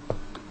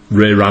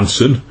 Ray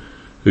Ranson,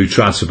 who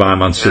tried to buy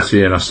Man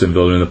City and Aston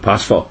Villa in the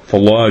past for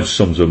large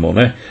sums of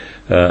money.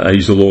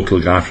 He's a local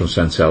guy from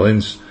St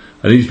Helens,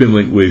 and he's been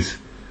linked with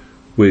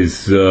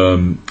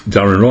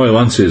Darren Royal,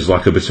 as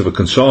like a bit of a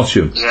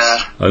consortium.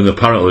 Yeah. And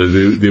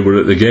apparently they were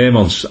at the game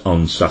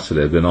on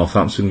Saturday, the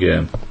Northampton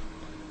game.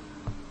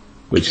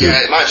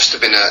 It might just have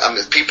been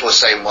people are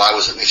saying, why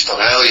wasn't this done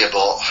earlier?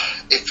 But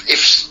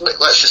if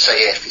let's just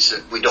say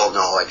we don't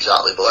know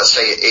exactly, but let's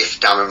say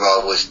if Darren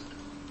Royal was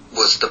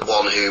the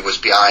one who was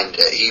behind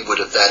it, he would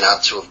have then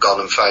had to have gone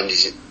and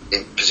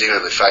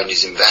presumably found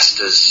his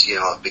investors, you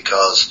know,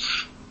 because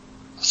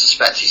I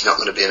suspect he's not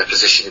going to be in a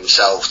position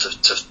himself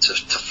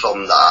to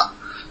fund that.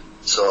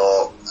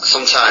 So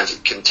sometimes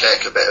it can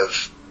take a bit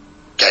of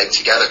getting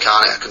together,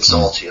 can't it, a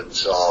consortium?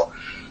 So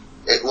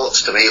it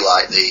looks to me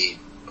like the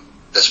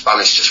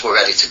Spanish just were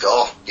ready to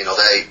go. You know,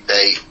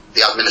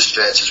 the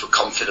administrators were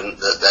confident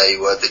that they'd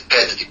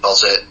paid the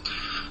deposit.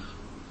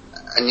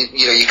 And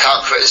you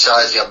can't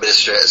criticise the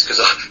administrators, because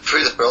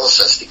through the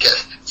process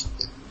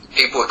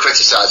people were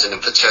criticising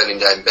them for turning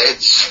down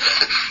bids.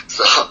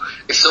 So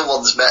if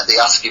someone's met the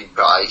asking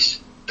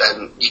price,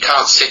 then you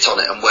can't sit on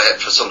it and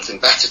wait for something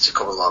better to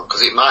come along,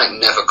 because it might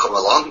never come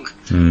along.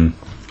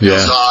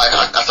 Yeah. So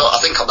I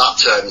think on that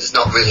term, there's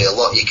not really a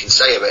lot you can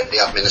say about the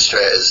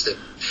administrators.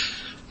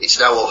 It's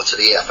now over to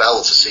the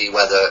EFL to see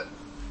whether,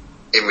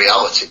 in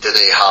reality, do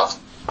they have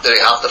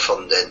the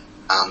funding,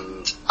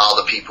 and are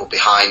the people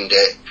behind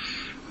it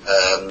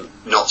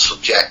not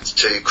subject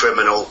to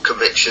criminal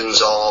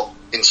convictions or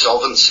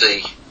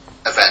insolvency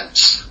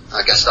events?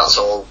 I guess that's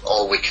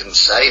all we can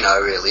say now,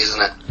 really,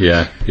 isn't it?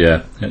 Yeah,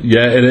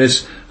 it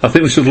is. I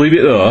think we should leave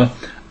it there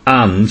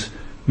and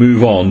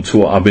move on to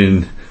what I've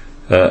been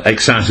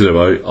excited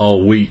about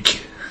all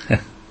week.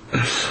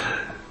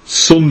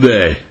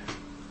 Sunday,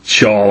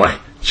 Charlie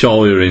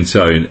are in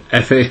town.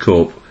 FA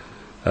Cup,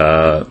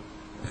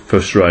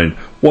 first round.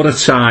 What a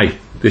tie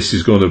this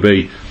is going to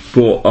be.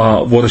 But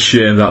what a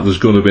shame that there's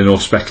going to be no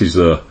Speckies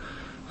there.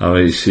 I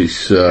mean,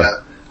 it's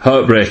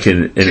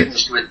heartbreaking.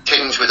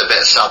 Tinged with a bit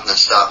of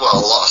sadness. A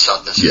lot of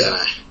sadness, isn't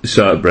it? It's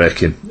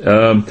heartbreaking.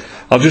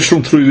 I'll just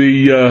run through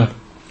the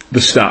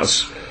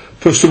stats.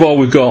 First of all,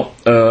 we've got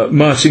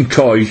Martin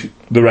Coy,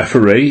 the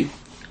referee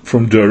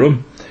from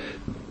Durham.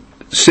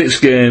 6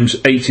 games,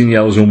 18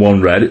 yellows and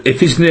 1 red. If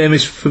his name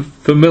is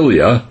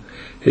familiar,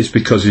 it's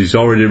because he's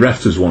already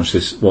refed us once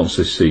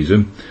this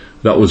season.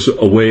 That was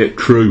away at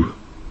Crewe.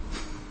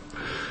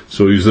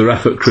 So he was the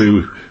ref at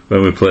Crewe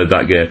when we played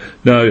that game.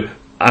 Now,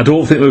 I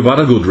don't think we've had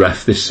a good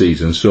ref this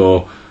season,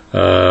 so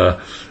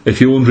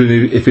if you're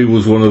wondering if he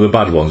was one of the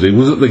bad ones, he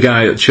wasn't the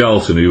guy at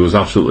Charlton who was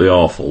absolutely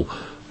awful,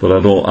 but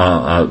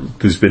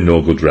there's been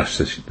no good refs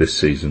this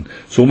season.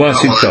 So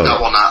Martin Coy. That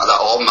one out of that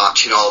all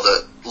match,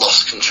 that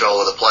lost control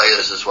of the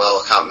players as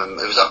well. I can't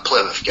remember. It was at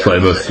Plymouth game.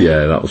 Plymouth,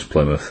 yeah, that was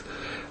Plymouth.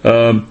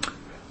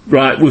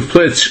 Right, we've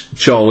played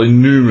Charlie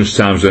numerous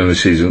times during the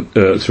season,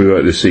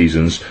 throughout the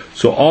seasons.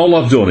 So all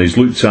I've done is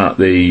looked at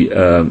the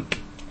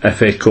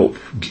FA Cup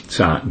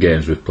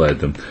games we've played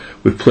them.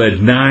 We've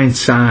played 9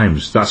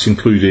 times. That's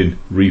including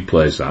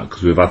replays,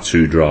 because we've had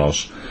 2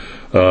 draws.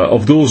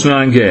 Of those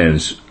 9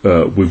 games,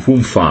 we've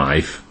won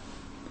 5,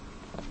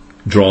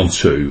 drawn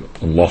 2,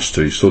 and lost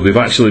 2. So they've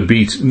actually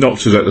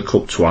knocked us out of the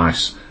cup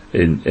twice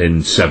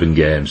in 7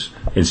 games,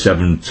 in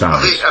 7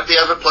 times. Have you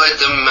ever played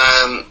them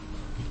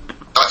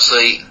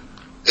actually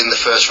in the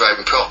first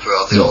round proper, or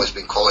have they always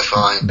been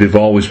qualifying? They've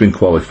always been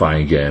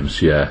qualifying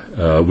games,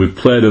 yeah. We've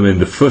played them in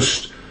the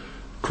first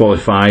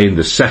qualifying,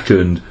 the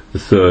second, the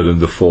third and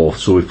the fourth.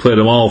 So we've played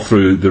them all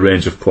through the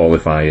range of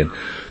qualifying.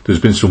 There's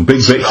been some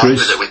big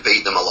victories. That we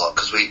beat them a lot,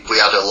 because we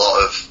had a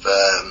lot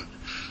of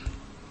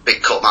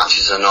big cup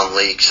matches and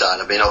non-league side.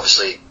 I mean,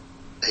 obviously,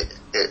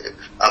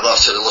 I'm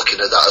also looking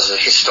at that as a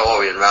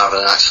historian rather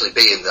than actually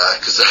being there,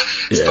 because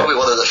it's probably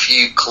one of the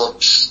few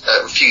clubs,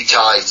 few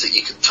ties that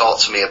you can talk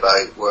to me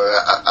about where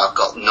I've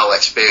got no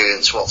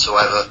experience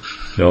whatsoever.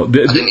 No, I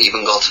didn't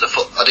even go to the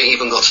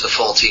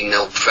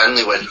 14-0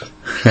 friendly win.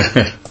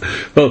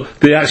 Well,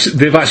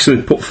 they've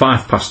actually put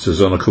 5 past us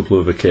on a couple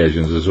of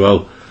occasions as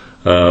well.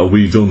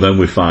 We've done them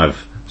with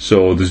 5.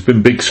 So there's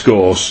been big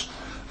scores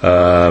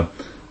on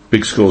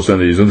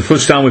these. And the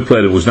first time we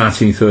played it was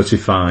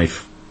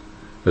 1935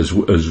 as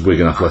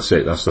Wigan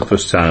Athletic. That's the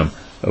first time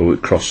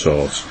with Cross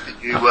Swords.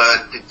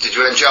 Did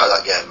you enjoy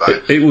that game,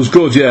 Barry? It was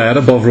good, yeah. I had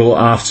a Bovril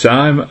at half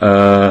time.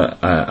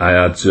 I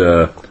had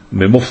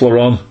my muffler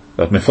on,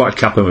 I had my flat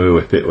cap and my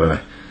whippet with me.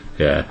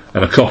 Yeah,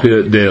 and a copy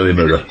of Daily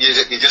Mirror.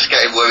 You're just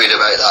getting worried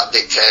about that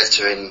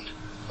dictator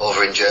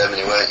over in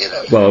Germany, weren't you?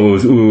 Then? Well,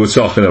 we were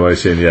talking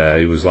about him. Yeah,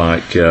 he was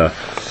like, we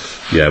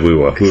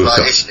were.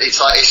 It's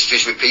like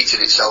history's repeated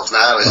itself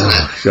now, isn't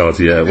it? God,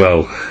 yeah.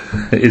 Well,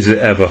 is it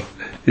ever?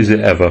 Is it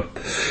ever?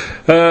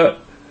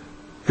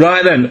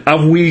 Right then,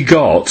 have we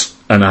got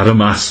an Adam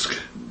Mask?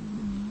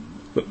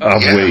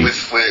 Have we?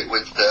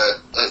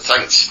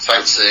 Thanks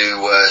to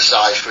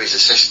Si for his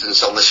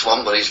assistance on this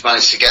one, but he's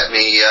managed to get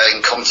me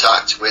in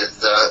contact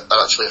with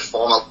actually a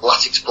former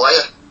Latics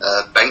player,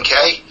 Ben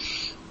Kay,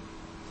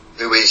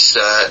 who is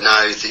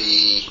now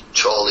the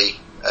Chorley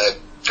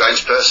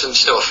groundsperson.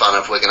 Still a fan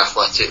of Wigan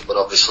Athletic, but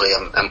obviously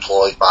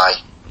employed by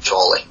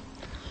Chorley.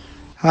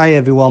 Hi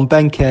everyone,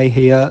 Ben Kay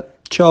here,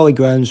 Chorley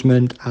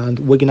groundsman and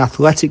Wigan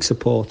Athletic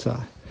supporter.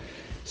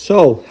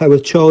 So, how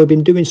have Chorley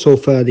been doing so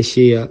far this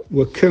year?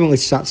 We're currently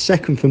sat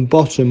second from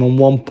bottom on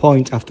 1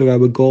 point after our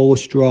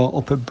goalless draw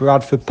up at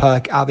Bradford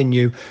Park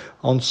Avenue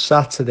on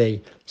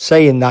Saturday.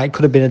 Saying that, it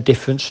could have been a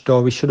different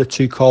story. Should have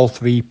took all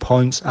 3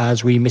 points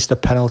as we missed a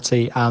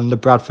penalty and the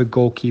Bradford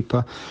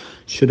goalkeeper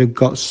should have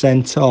got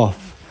sent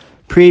off.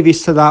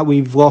 Previous to that,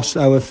 we've lost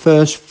our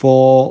first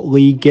 4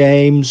 league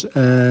games.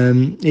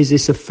 Is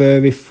this a fair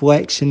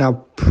reflection? I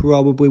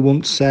probably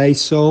wouldn't say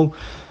so.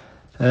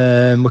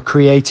 We're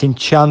creating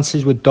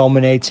chances, we're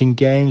dominating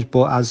games,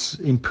 but as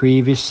in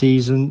previous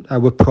season,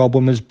 our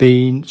problem has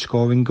been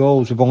scoring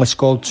goals. We've only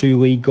scored 2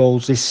 league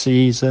goals this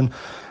season,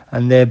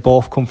 and they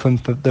both come from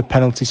the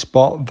penalty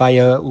spot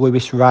via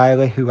Lewis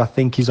Riley, who I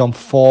think is on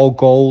 4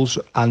 goals,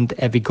 and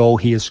every goal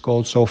he has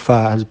scored so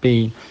far has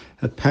been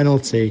a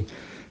penalty.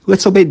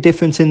 Little bit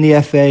different in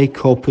the FA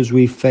Cup as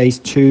we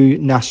faced 2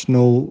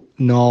 National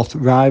North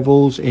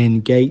rivals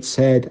in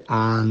Gateshead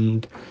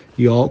and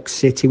York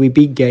City. We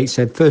beat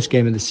Gateshead first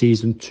game of the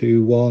season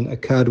 2-1, a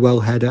Cardwell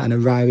header and a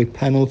Riley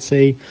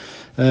penalty.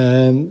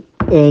 Earned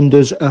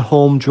us a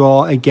home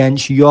draw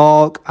against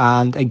York,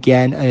 and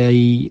again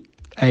a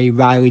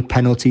Riley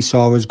penalty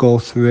saw us go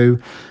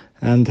through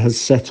and has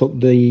set up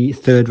the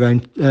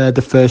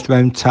first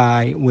round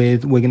tie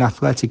with Wigan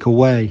Athletic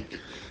away.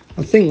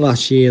 I think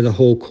last year the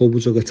whole club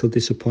was a little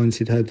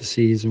disappointed how the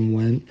season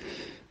went.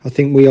 I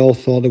think we all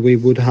thought that we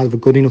would have a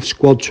good enough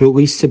squad to at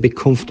least to be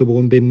comfortable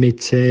and be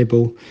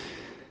mid-table.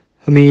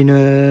 I mean,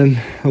 a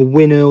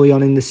win early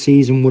on in the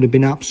season would have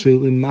been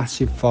absolutely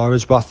massive for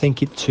us, but I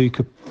think it took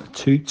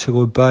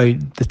till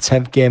about the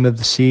 10th game of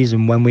the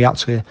season when we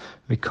actually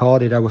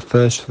recorded our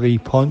first 3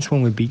 points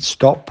when we beat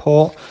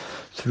Stockport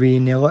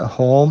 3-0 at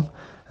home.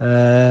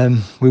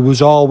 We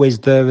was always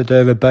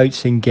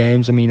thereabouts in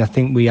games. I mean, I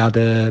think we had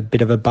a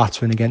bit of a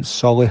battering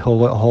against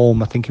Solihull at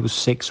home. I think it was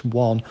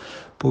 6-1.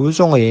 But it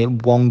was only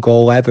 1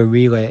 goal ever,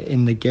 really,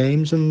 in the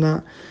games and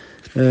that.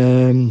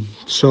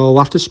 So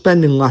after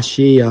spending last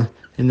year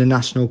in the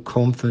National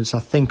Conference, I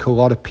think a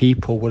lot of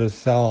people would have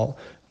thought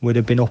we'd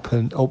have been up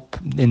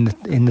in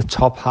the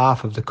top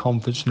half of the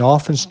Conference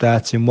North and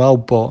starting well.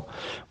 But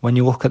when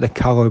you look at the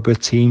calibre of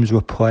teams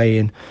we're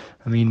playing,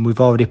 I mean, we've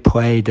already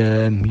played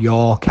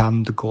York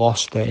and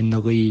Gloucester in the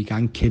league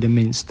and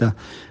Kidderminster.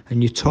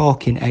 And you're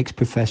talking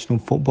ex-professional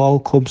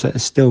football clubs that are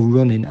still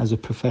running as a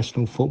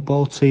professional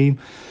football team.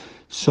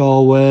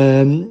 So,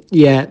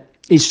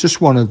 it's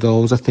just one of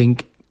those. I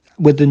think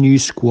with the new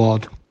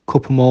squad, a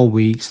couple more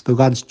weeks, the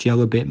lads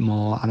gel a bit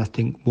more. And I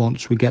think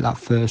once we get that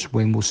first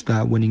win, we'll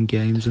start winning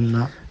games and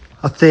that.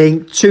 I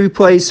think 2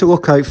 players to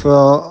look out for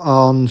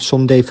on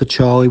Sunday for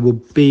Chorley will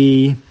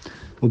be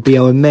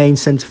our main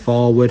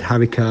centre-forward,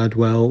 Harry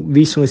Cardwell.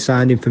 Recently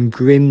signed him from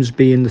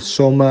Grimsby in the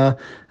summer.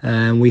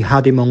 We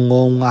had him on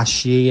loan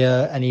last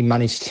year and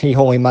he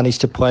only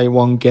managed to play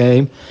 1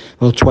 game.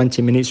 Well,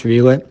 20 minutes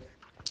really.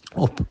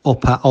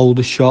 Up at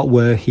Aldershot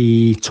where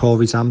he tore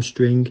his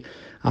hamstring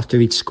after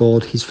he'd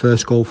scored his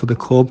first goal for the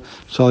club.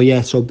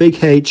 So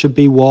big H should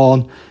be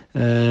one.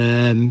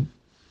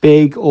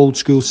 Big old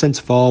school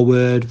centre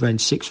forward, around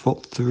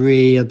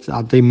 6'3",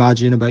 I'd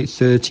imagine about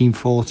 13,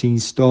 14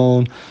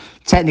 stone.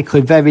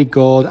 Technically very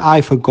good, eye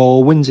for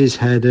goal, wins his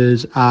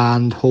headers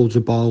and holds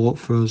the ball up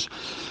for us.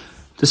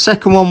 The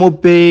second one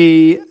would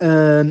be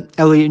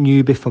Elliot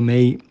Newby for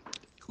me.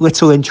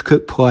 Little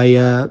intricate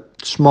player,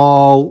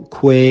 small,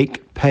 quick,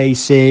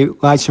 pacey,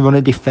 likes to run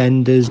at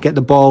defenders, get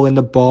the ball in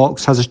the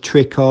box, has a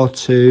trick or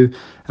 2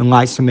 and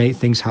likes to make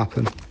things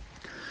happen.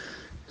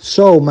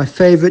 So, my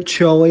favourite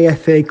Chorley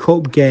FA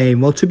Cup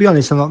game, well, to be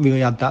honest, I've not really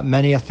had that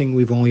many. I think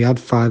we've only had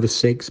 5 or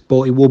 6,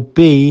 but it will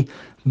be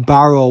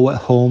Barrow at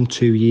home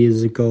 2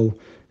 years ago.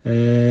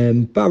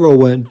 Barrow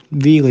weren't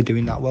really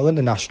doing that well in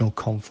the National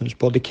Conference,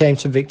 but they came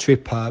to Victory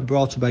Park,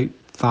 brought about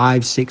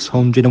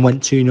 500-600 and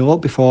went 2-0 up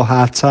before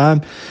half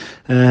time.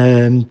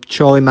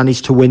 Charlie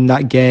managed to win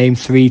that game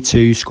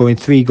 3-2, scoring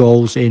 3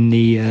 goals in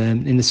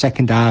the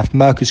second half.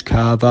 Marcus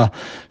Carver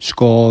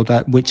scored,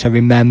 which I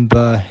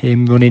remember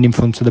him running in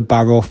front of the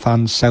Barrow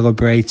fans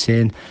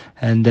celebrating,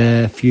 and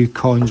a few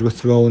coins were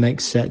thrown,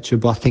 etc.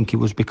 But I think it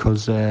was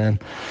because I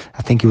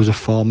think he was a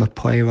former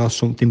player or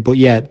something. But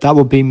yeah, that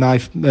would be my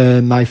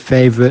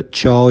favourite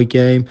Charlie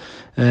game.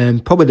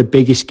 Probably the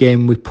biggest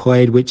game we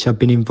played, which I've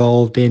been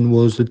involved in,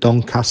 was the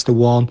Doncaster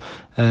one.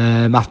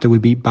 After we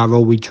beat Barrow,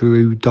 we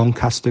drew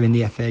Doncaster in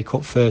the FA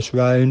Cup first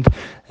round.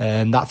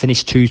 That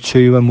finished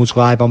 2-2 and was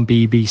live on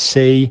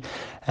BBC.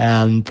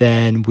 And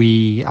then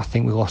I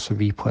think we lost a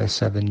replay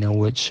 7-0,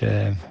 which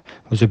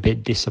was a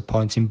bit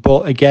disappointing.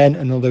 But again,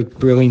 another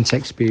brilliant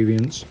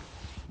experience.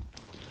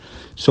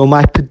 So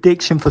my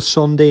prediction for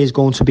Sunday is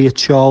going to be a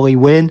Charlie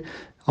win.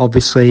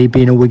 Obviously,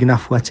 being a Wigan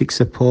Athletic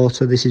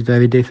supporter, this is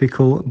very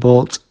difficult,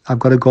 but I've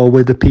got to go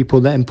with the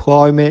people that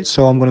employ me.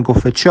 So I'm going to go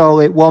for a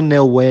Charlie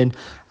 1-0 win,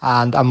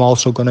 and I'm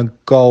also going to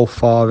go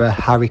for a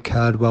Harry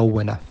Cardwell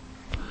winner.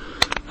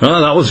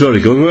 Oh, that was very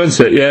good,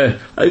 wasn't it? Yeah.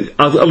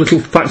 A little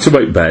fact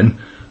about Ben.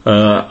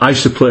 I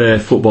used to play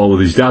football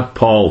with his dad,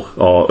 Paul,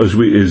 or as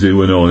he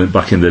were known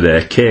back in the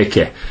day,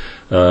 KK,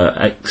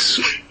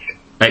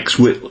 ex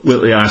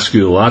Whitley High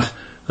School lad.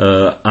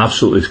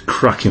 Absolutely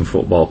cracking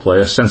football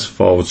player, centre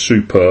forward,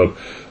 superb,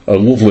 a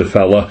lovely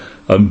fella,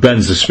 and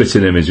Ben's the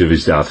spitting image of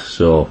his dad.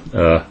 So,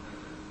 I'm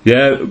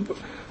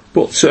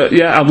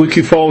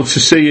looking forward to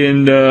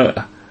seeing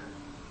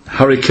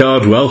Harry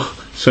Cardwell.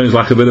 Sounds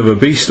like a bit of a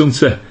beast,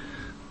 doesn't he?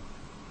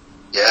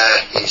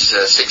 Yeah, he's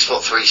a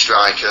 6'3"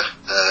 striker,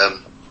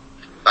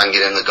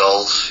 banging in the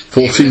goals.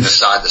 14 in a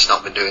side that's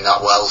not been doing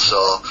that well,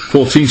 so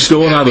 14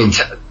 stone, yeah, Adam.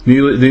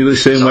 Nearly the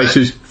same weight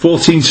as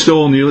 14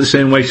 stone, nearly the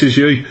same weight as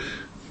you.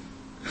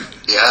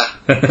 Yeah.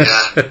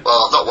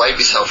 Well, I've not weighed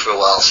myself for a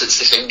while since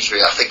this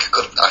injury. I think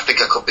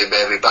I could be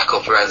maybe back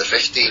up around the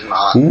 15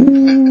 mark.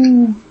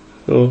 Ooh.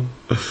 Oh.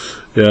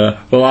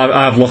 Yeah. Well,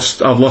 I've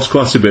lost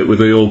quite a bit with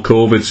the old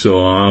COVID, so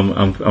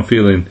I'm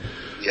feeling.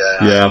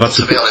 Yeah.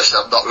 To be honest,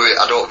 I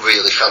don't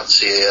really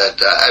fancy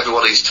it.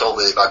 Everyone who's told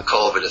me they've had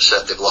COVID have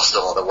said they've lost a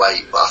lot of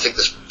weight, but I think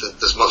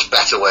there's much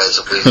better ways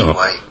of losing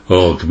weight.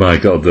 Oh my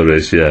God, there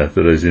is. Yeah,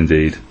 there is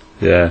indeed.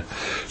 Yeah.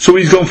 So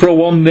he's gone for a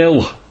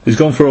 1-0. He's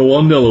gone for a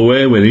 1-0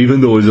 away win, even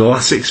though he's a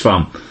Latics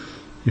fan.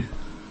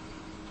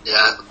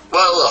 Yeah.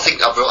 Well, I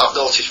think I've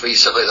noticed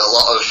recently that a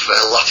lot of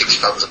Latics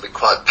fans have been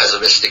quite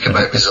pessimistic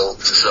about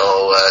results.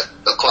 So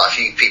there are quite a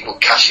few people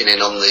cashing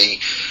in on the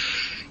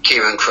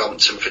Kieran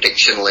Crompton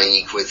Prediction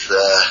League with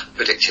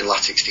predicting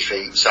Latics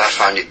defeats. So I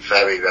find it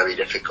very, very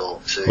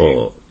difficult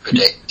to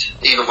predict.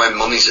 Even when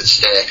money's at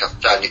stake, I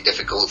find it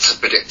difficult to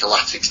predict a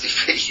Latics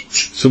defeat.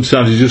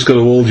 Sometimes you just got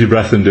to hold your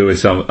breath and do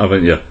it,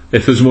 haven't you?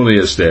 If there's money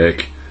at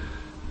stake.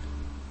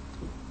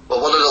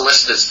 Well, one of the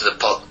listeners to the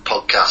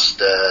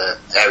podcast,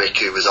 Eric,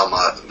 who was on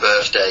my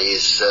birthday,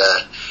 his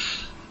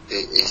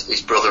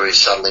brother is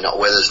sadly not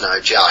with us now,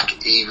 Jack.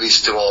 He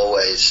used to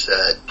always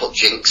put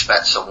jinx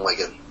bets on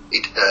Wigan.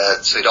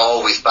 So he'd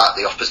always back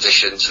the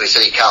opposition. So he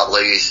said he can't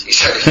lose. He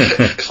said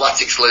if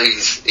Latics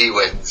lose, he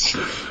wins,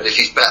 and if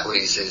his bet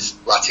loses,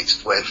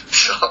 Latics win.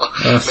 So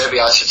maybe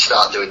I should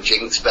start doing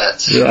jinx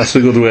bets. Yeah, that's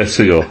a good way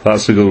to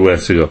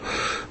go.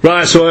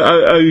 Right. So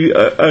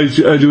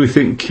how do we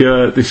think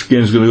this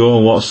game's going to go,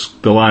 and what's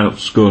the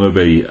lineup's going to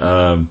be?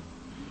 Go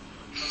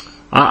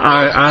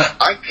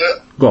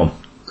on.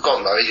 Go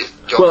on, Larry.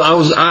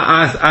 Well,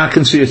 I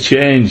can see a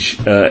change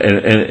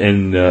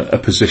in a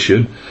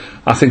position.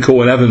 I think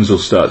Owen Evans will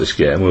start this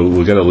game.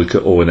 We'll get a look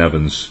at Owen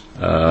Evans.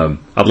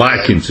 I'd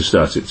like him to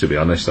start it, to be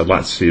honest. I'd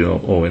like to see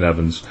Owen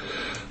Evans.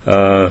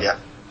 And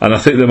I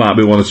think there might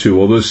be one or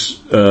two others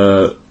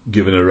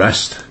given a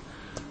rest.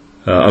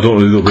 I don't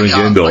think they'll bring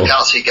Gundo. I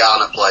can't see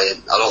Garner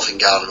playing. I don't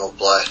think Garner will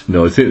play.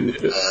 No, I think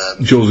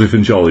Joseph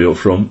and Jolly up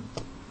front.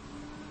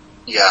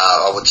 Yeah,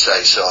 I would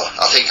say so.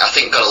 I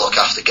think got to look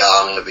after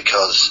Garner,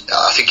 because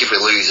I think if we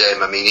lose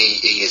him, I mean,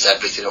 he is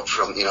everything up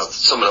front. You know,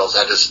 some of those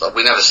headers, like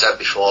we never said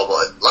before,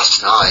 but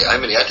last night, how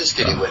many headers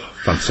did he win?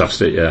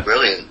 Fantastic, yeah.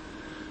 Brilliant.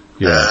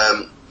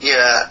 Yeah.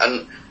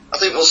 And I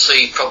think we'll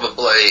see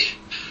probably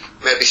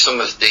maybe some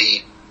of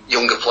the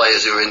younger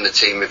players who are in the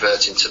team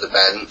reverting to the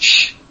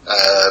bench.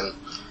 And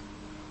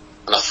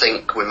I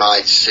think we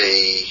might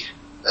see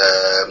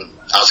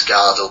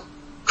Asgard or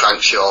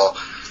Crankshaw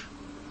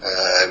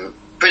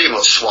pretty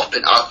much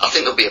swapping. I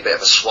think there'll be a bit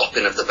of a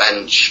swapping of the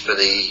bench for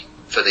the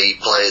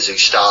players who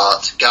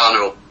start.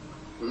 Garner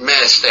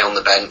may stay on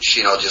the bench,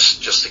 you know,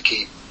 just to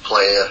keep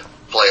player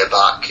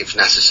back if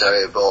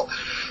necessary. But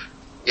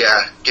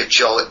yeah, give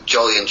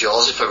Jolly and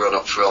Joseph a run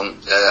up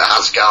front.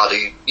 Asgard,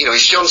 who, you know,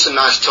 he's shown some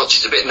nice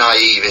touches, a bit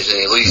naive, isn't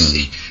he?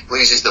 He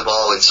loses the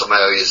ball in some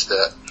areas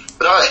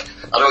but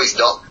I know he's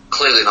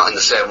clearly not in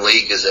the same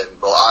league as him,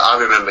 but I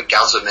remember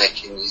Gazza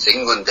making his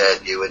England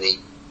debut and he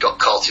got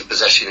caught in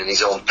possession in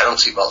his own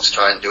penalty box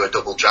trying to do a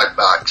double drag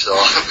back. So,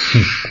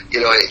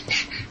 you know,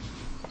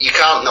 you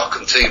can't knock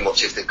them too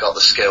much if they've got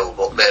the skill,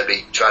 but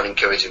maybe try and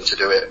encourage them to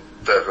do it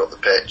further up the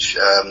pitch.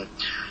 I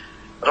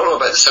don't know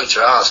about the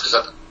centre halves,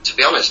 because to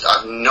be honest, I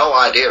have no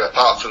idea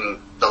apart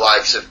from the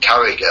likes of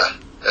Carragher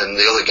and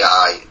the other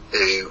guy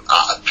who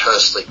I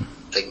personally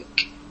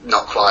think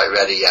not quite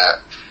ready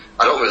yet.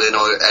 I don't really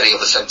know any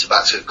other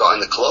centre-backs we've got in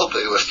the club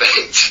who are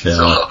fit. Yeah,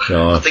 so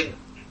yeah. I think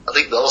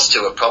those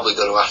two are probably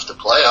going to have to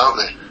play, aren't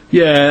they?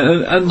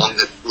 Yeah, and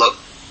Look,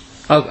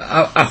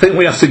 I think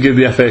we have to give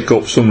the FA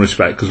Cup some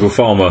respect because we're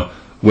former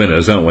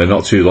winners, aren't we?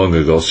 Not too long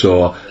ago,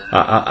 so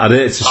I'd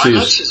hate to see us.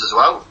 Finances as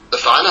well. The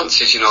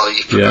finances, you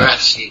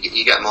progress,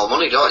 you get more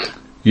money, don't you?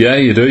 Yeah,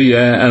 you do.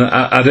 Yeah, and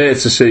I'd hate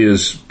to see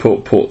us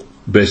put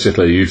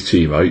basically a youth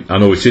team out. I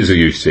know it is a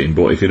youth team,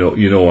 but if you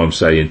know what I'm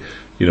saying,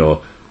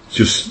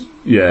 just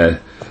yeah.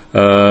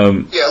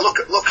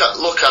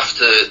 Look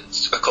after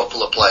a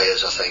couple of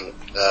players. I think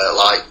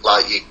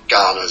like your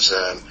Garners.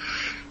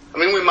 I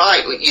mean,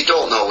 you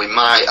don't know. We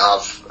might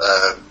have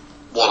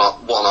one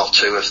or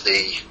two of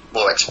the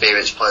more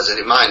experienced players, and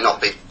it might not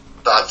be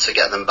bad to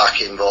get them back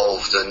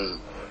involved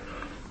and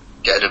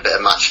getting a bit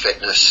of match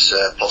fitness,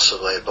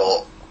 possibly.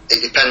 But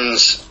it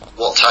depends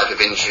what type of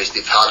injuries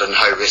they've had and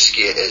how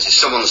risky it is. If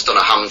someone's done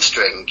a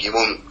hamstring, you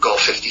won't go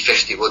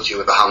 50-50, would you,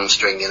 with a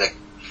hamstring in a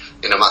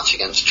match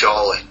against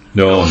Chorley?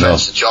 No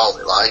offence to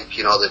Chorley,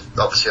 they've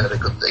obviously had a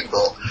good thing,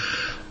 but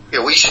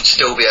we should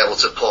still be able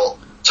to put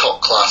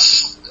top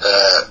class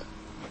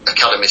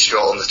academy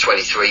stroke on the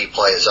 23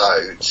 players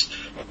out.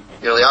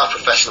 They are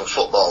professional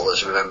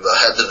footballers, remember,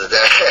 at the end of the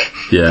day.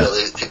 Yeah.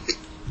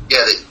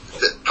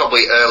 They're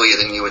probably earlier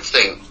than you would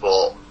think,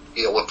 but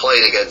we're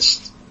playing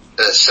against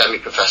a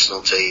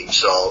semi-professional team,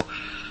 so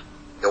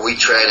we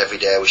train every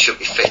day. We should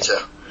be fitter.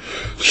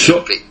 We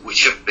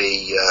should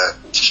be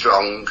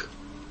strong,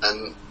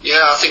 and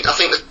I think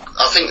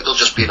there'll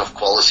just be enough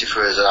quality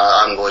for us.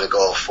 I'm going to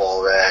go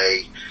for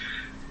a.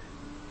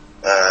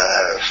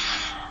 Are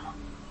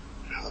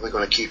we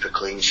going to keep a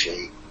clean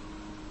sheet?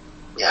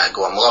 Yeah,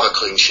 go on. We'll have a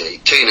clean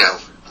sheet. 2-0.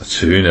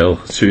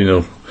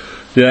 2-0.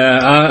 Yeah,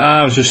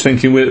 I was just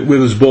thinking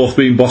with us both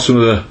being bottom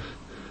of the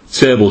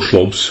table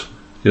clubs,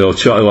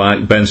 Charlie,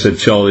 like Ben said,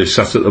 Charlie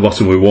sat at the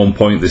bottom with 1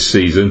 point this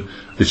season.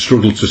 They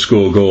struggled to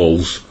score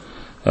goals,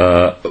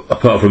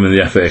 apart from in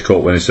the FA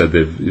Cup when he said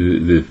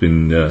they've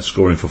been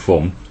scoring for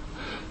fun.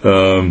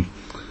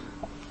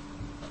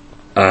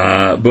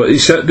 But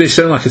they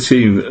sound like a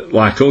team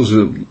like us,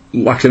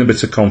 lacking a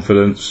bit of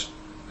confidence.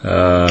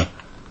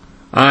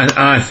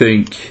 I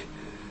think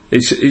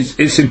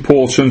it's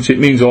important. It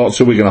means a lot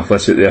to Wigan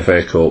Athletic, the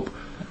FA Cup.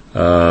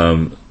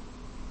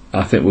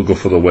 I think we'll go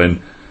for the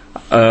win.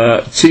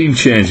 Team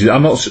changes.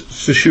 I'm not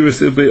so sure if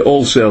there'll be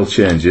wholesale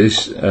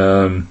changes.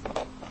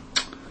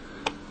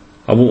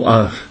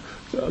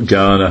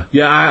 Garner.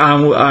 Yeah,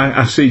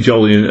 I see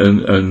Jolly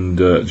and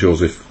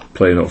Joseph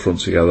playing up front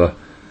together.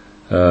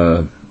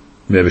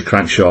 Maybe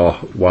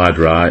Crankshaw wide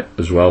right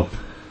as well.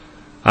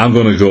 I'm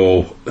going to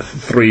go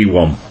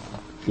 3-1.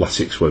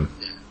 Latics win.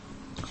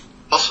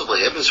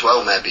 Possibly him as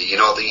well, maybe. It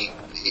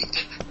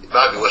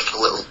might be worth a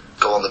little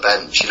go on the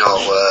bench.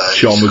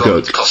 Sean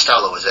McGurk.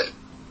 Costello, is it?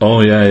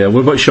 Oh yeah.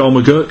 What about Sean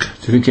McGurk?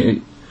 Do you think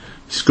he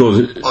scores?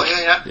 Oh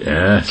yeah.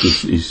 Yeah,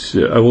 he's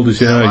how old is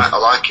he now? I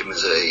like him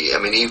as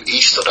he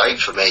stood out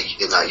for me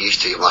in that youth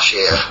team last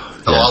year.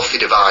 Alfie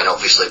Devine,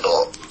 obviously,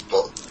 but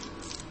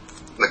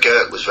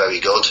McGurk was very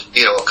good.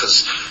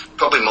 Because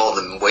probably more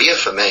than Weir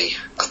for me.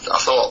 I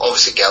thought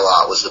obviously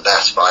Gellart was the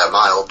best by a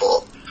mile,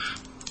 but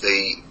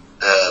the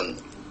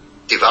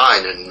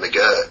Devine and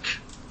McGurk,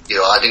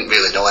 I didn't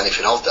really know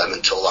anything of them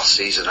until last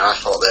season, and I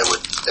thought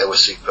they were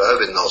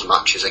superb in those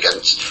matches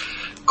against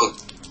good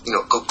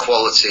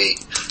quality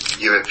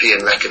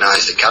European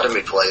recognised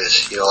academy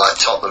players, like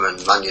Tottenham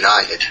and Man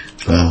United.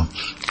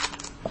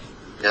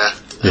 Yeah.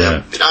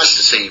 It'd be nice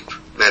to see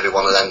maybe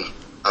one of them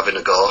having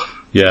a go.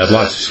 Yeah, I'd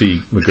like to see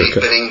McGurk.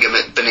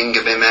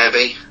 Beningame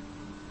maybe.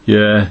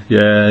 Yeah.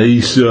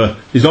 He's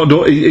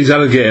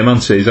had a game,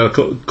 hasn't he? He's had a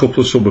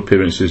couple of sub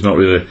appearances, not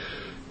really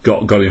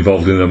got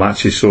involved in the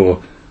matches.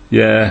 So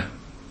yeah,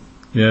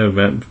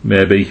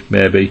 maybe.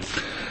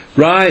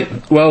 Right.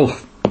 Well,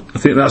 I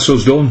think that's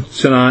us done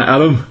tonight,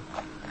 Adam.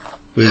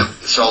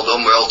 It's all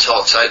done. We're all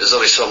talked out. There's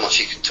only so much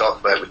you can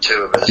talk about with two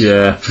of us.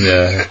 Yeah.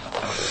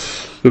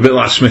 We're a bit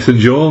like Smith and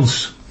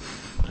Jones.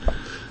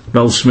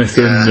 Mel Smith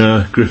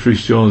and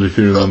Griffiths Jones, if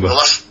you remember.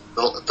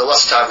 The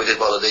last time we did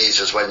one of these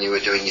was when you were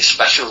doing your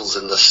specials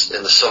in the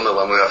summer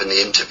when we were having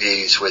the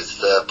interviews with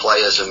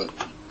players, and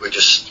we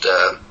just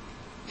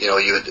we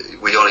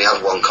only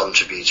had one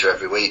contributor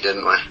every week,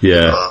 didn't we?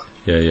 Yeah.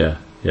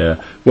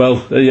 Well,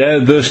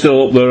 they're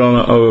still up there on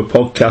our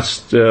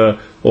podcast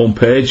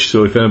homepage,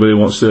 so if anybody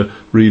wants to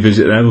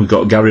revisit them, we've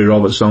got Gary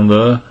Roberts on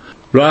there.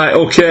 Right,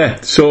 okay,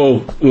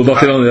 so we'll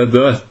knock it on the head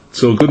there.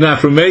 So good night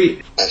from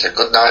me. It's a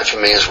good night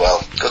from me as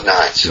well. Good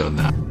night. Good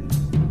night.